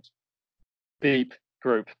resilient, deep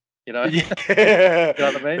group. You know what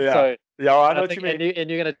I mean? Yeah. So I know what you mean. And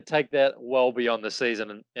you're going to take that well beyond the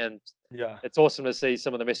season, and it's awesome to see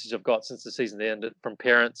some of the messages I've got since the season ended from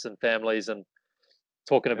parents and families, and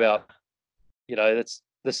talking about, this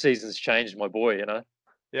season's changed my boy.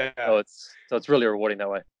 So it's really rewarding that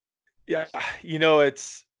way. Yeah,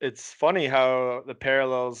 it's funny how the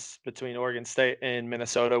parallels between Oregon State and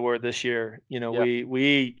Minnesota were this year.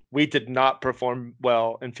 We did not perform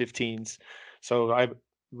well in 15s, so I'm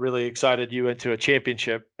really excited you went to a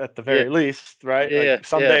championship at the very least, right?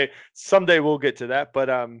 Like someday we'll get to that,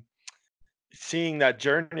 but seeing that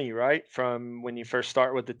journey, right, from when you first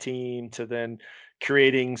start with the team to then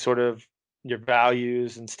creating sort of your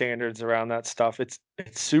values and standards around that stuff, it's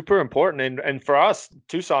super important. And for us,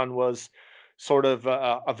 Tucson was sort of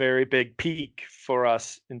a very big peak for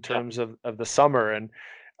us in terms of the summer. And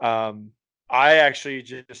I actually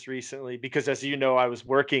just recently, because as you know, I was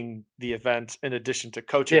working the event in addition to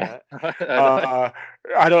coaching it. I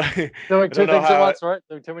don't doing two things at once, right?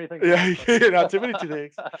 Doing too many things. Not too many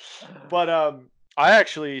things. But I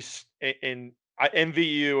actually, and I envy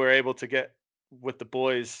you were able to get with the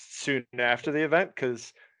boys soon after the event,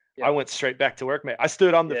 because I went straight back to work, mate. I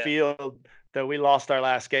stood on the field that we lost our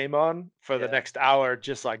last game on for the next hour,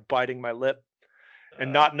 just like biting my lip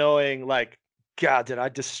and not knowing, like, God, did I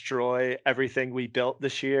destroy everything we built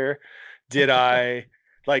this year? Did I,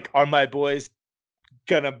 like, are my boys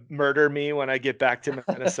gonna murder me when I get back to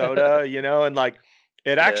Minnesota, you know, and like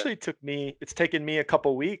it Yeah, actually it's taken me a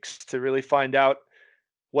couple weeks to really find out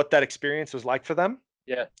what that experience was like for them.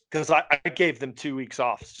 yeah, Because I gave them 2 weeks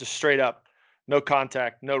off, just straight up, no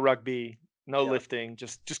contact, no rugby, no yeah, lifting,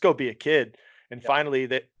 just go be a kid. And yeah, finally,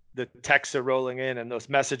 the texts are rolling in, and those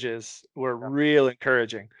messages were yeah. real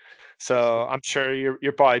encouraging. That's So good. I'm sure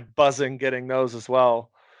you're probably buzzing getting those as well.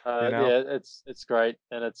 You know? Yeah, it's great,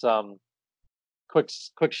 and it's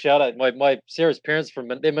quick shout out. My Sarah's parents they're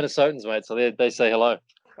Minnesotans, mate, so they say hello.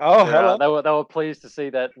 Oh, hello. They were pleased to see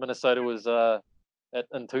that Minnesota was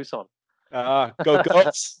in Tucson. Go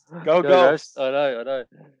Ghosts. Go Go Ghost! Ghosts. I know. But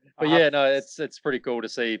I'll have yeah, to, no, it's pretty cool to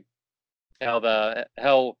see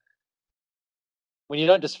how when you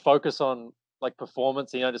don't just focus on like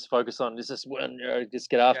performance, and you don't just focus on just win, just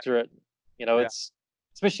get yeah, after it. yeah, It's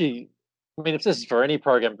especially. I mean, if this is for any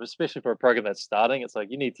program, but especially for a program that's starting, it's like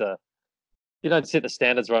you don't set the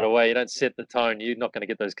standards right away. You don't set the tone. You're not going to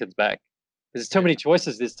get those kids back. There's too yeah, many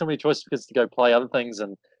choices. There's too many choices for kids to go play other things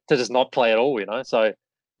and to just not play at all. So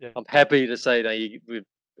yeah. I'm happy to say that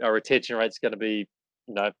our retention rate's going to be,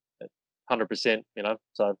 100%.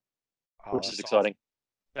 So Oh, which is that's awesome. exciting.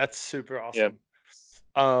 That's super Yeah.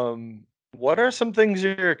 awesome. What are some things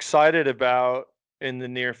you're excited about in the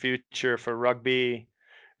near future for rugby?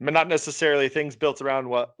 But not necessarily things built around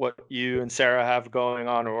what you and Sarah have going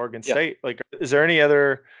on or Oregon Yeah. State. Like, is there any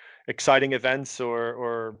other exciting events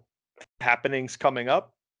or happenings coming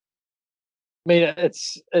up? I mean,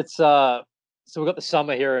 it's so we've got the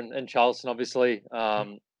summer here in Charleston, obviously.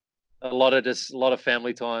 A lot of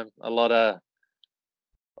family time, a lot of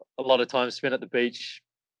time spent at the beach.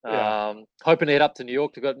 Yeah, Hoping to head up to New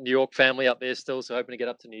York. We've got New York family up there still, so hoping to get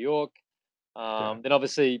up to New York. yeah. Then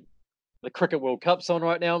obviously the Cricket World Cup's on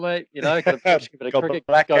right now, mate. Got to watch a bit of Go cricket.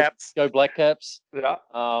 Black Caps. Go Black Caps. Yeah,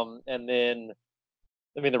 And then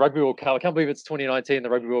I mean the Rugby World Cup. I can't believe it's 2019. The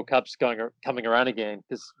Rugby World Cup's coming around again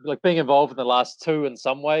because like being involved in the last two in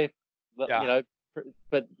some way, yeah,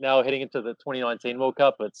 but now heading into the 2019 World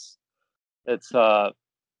Cup, it's uh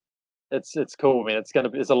it's cool. I mean,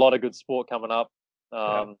 there's a lot of good sport coming up.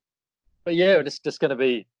 yeah, But yeah, it's just going to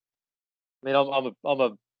be. I mean, I'm a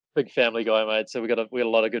big family guy, mate. So we got a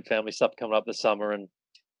lot of good family stuff coming up this summer, and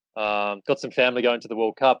got some family going to the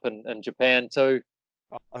World Cup in Japan too.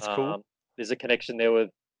 Oh, that's cool. Um, there's a connection there with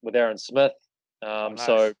Aaron Smith. Oh,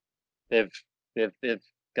 So nice, they're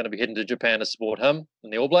going to be heading to Japan to support him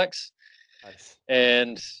and the All Blacks. nice.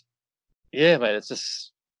 And yeah, mate, it's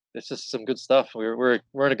just some good stuff. We're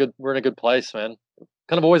in a good place, man.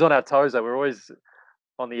 Kind of always on our toes though. We're always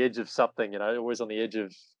on the edge of something, always on the edge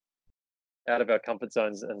of out of our comfort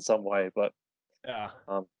zones in some way. But Yeah.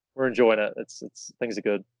 um, we're enjoying it. It's things are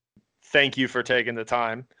good. Thank you for taking the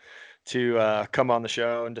time to come on the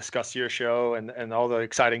show and discuss your show and all the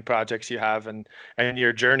exciting projects you have and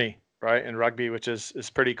your journey right in rugby, which is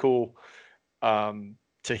pretty cool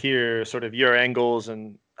to hear sort of your angles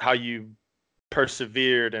and how you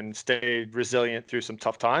persevered and stayed resilient through some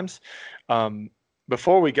tough times. Um,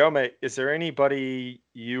 before we go, mate, is there anybody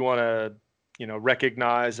you want to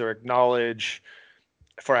recognize or acknowledge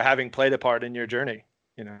for having played a part in your journey?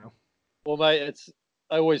 You know. Well, mate,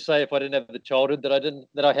 I always say if I didn't have the childhood that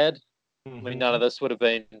I had, I mean, Hmm. none of this would have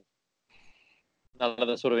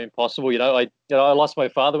been possible. I lost my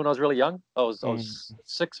father when I was really young. I was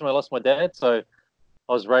 6 when I lost my dad, so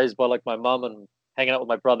I was raised by like my mum and hanging out with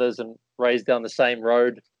my brothers and raised down the same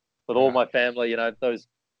road with all Yeah. my family. Those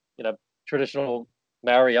traditional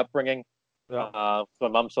Maori upbringing. Yeah. My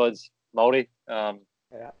mum's side's Maori, Yeah.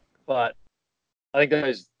 but I think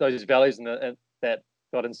those values and that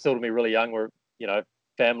got instilled in me really young were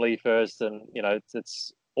family first, and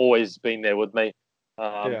it's always been there with me,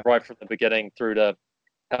 Yeah. right from the beginning through to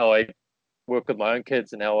how I work with my own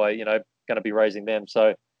kids and how I going to be raising them.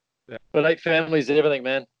 So, Yeah. but like, family's everything,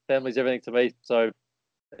 man. Family's everything to me. So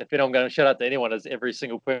if I'm going to shout out to anyone, is every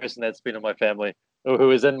single person that's been in my family or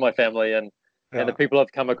who is in my family, and the Yeah. people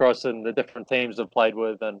I've come across and the different teams I've played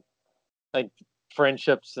with, and I think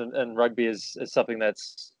friendships and rugby is something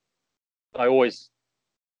that's I always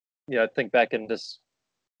think back and just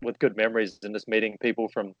with good memories and just meeting people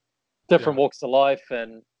from different Yeah. walks of life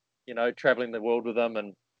and traveling the world with them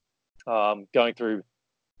and going through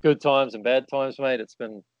good times and bad times, mate.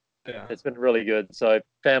 Yeah. It's been really good. So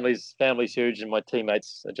family's huge, and my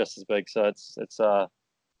teammates are just as big. So it's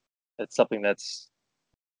something that's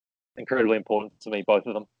incredibly important to me, both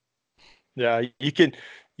of them. Yeah. You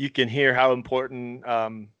can hear how important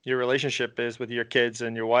your relationship is with your kids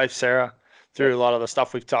and your wife, Sarah, Yep. through a lot of the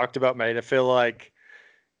stuff we've talked about, mate. I feel like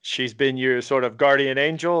she's been your sort of guardian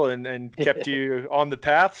angel and kept you on the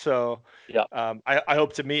path. So Yeah. I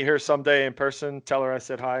hope to meet her someday in person. Tell her I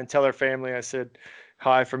said hi, and tell her family I said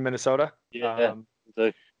hi from Minnesota. Yeah.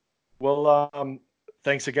 Well,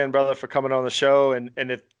 thanks again, brother, for coming on the show. And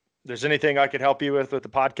if there's anything I could help you with the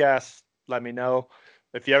podcast, let me know.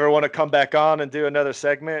 If you ever want to come back on and do another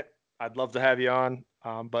segment, I'd love to have you on.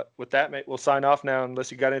 But with that, mate, we'll sign off now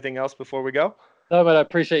unless you got anything else before we go. No, mate, I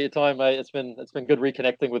appreciate your time, mate. It's been good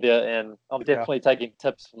reconnecting with you, and I'm definitely taking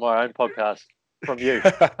tips for my own podcast from you.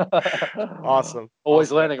 Awesome.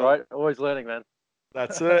 Always learning, right? Always learning, man.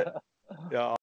 That's it. Yeah.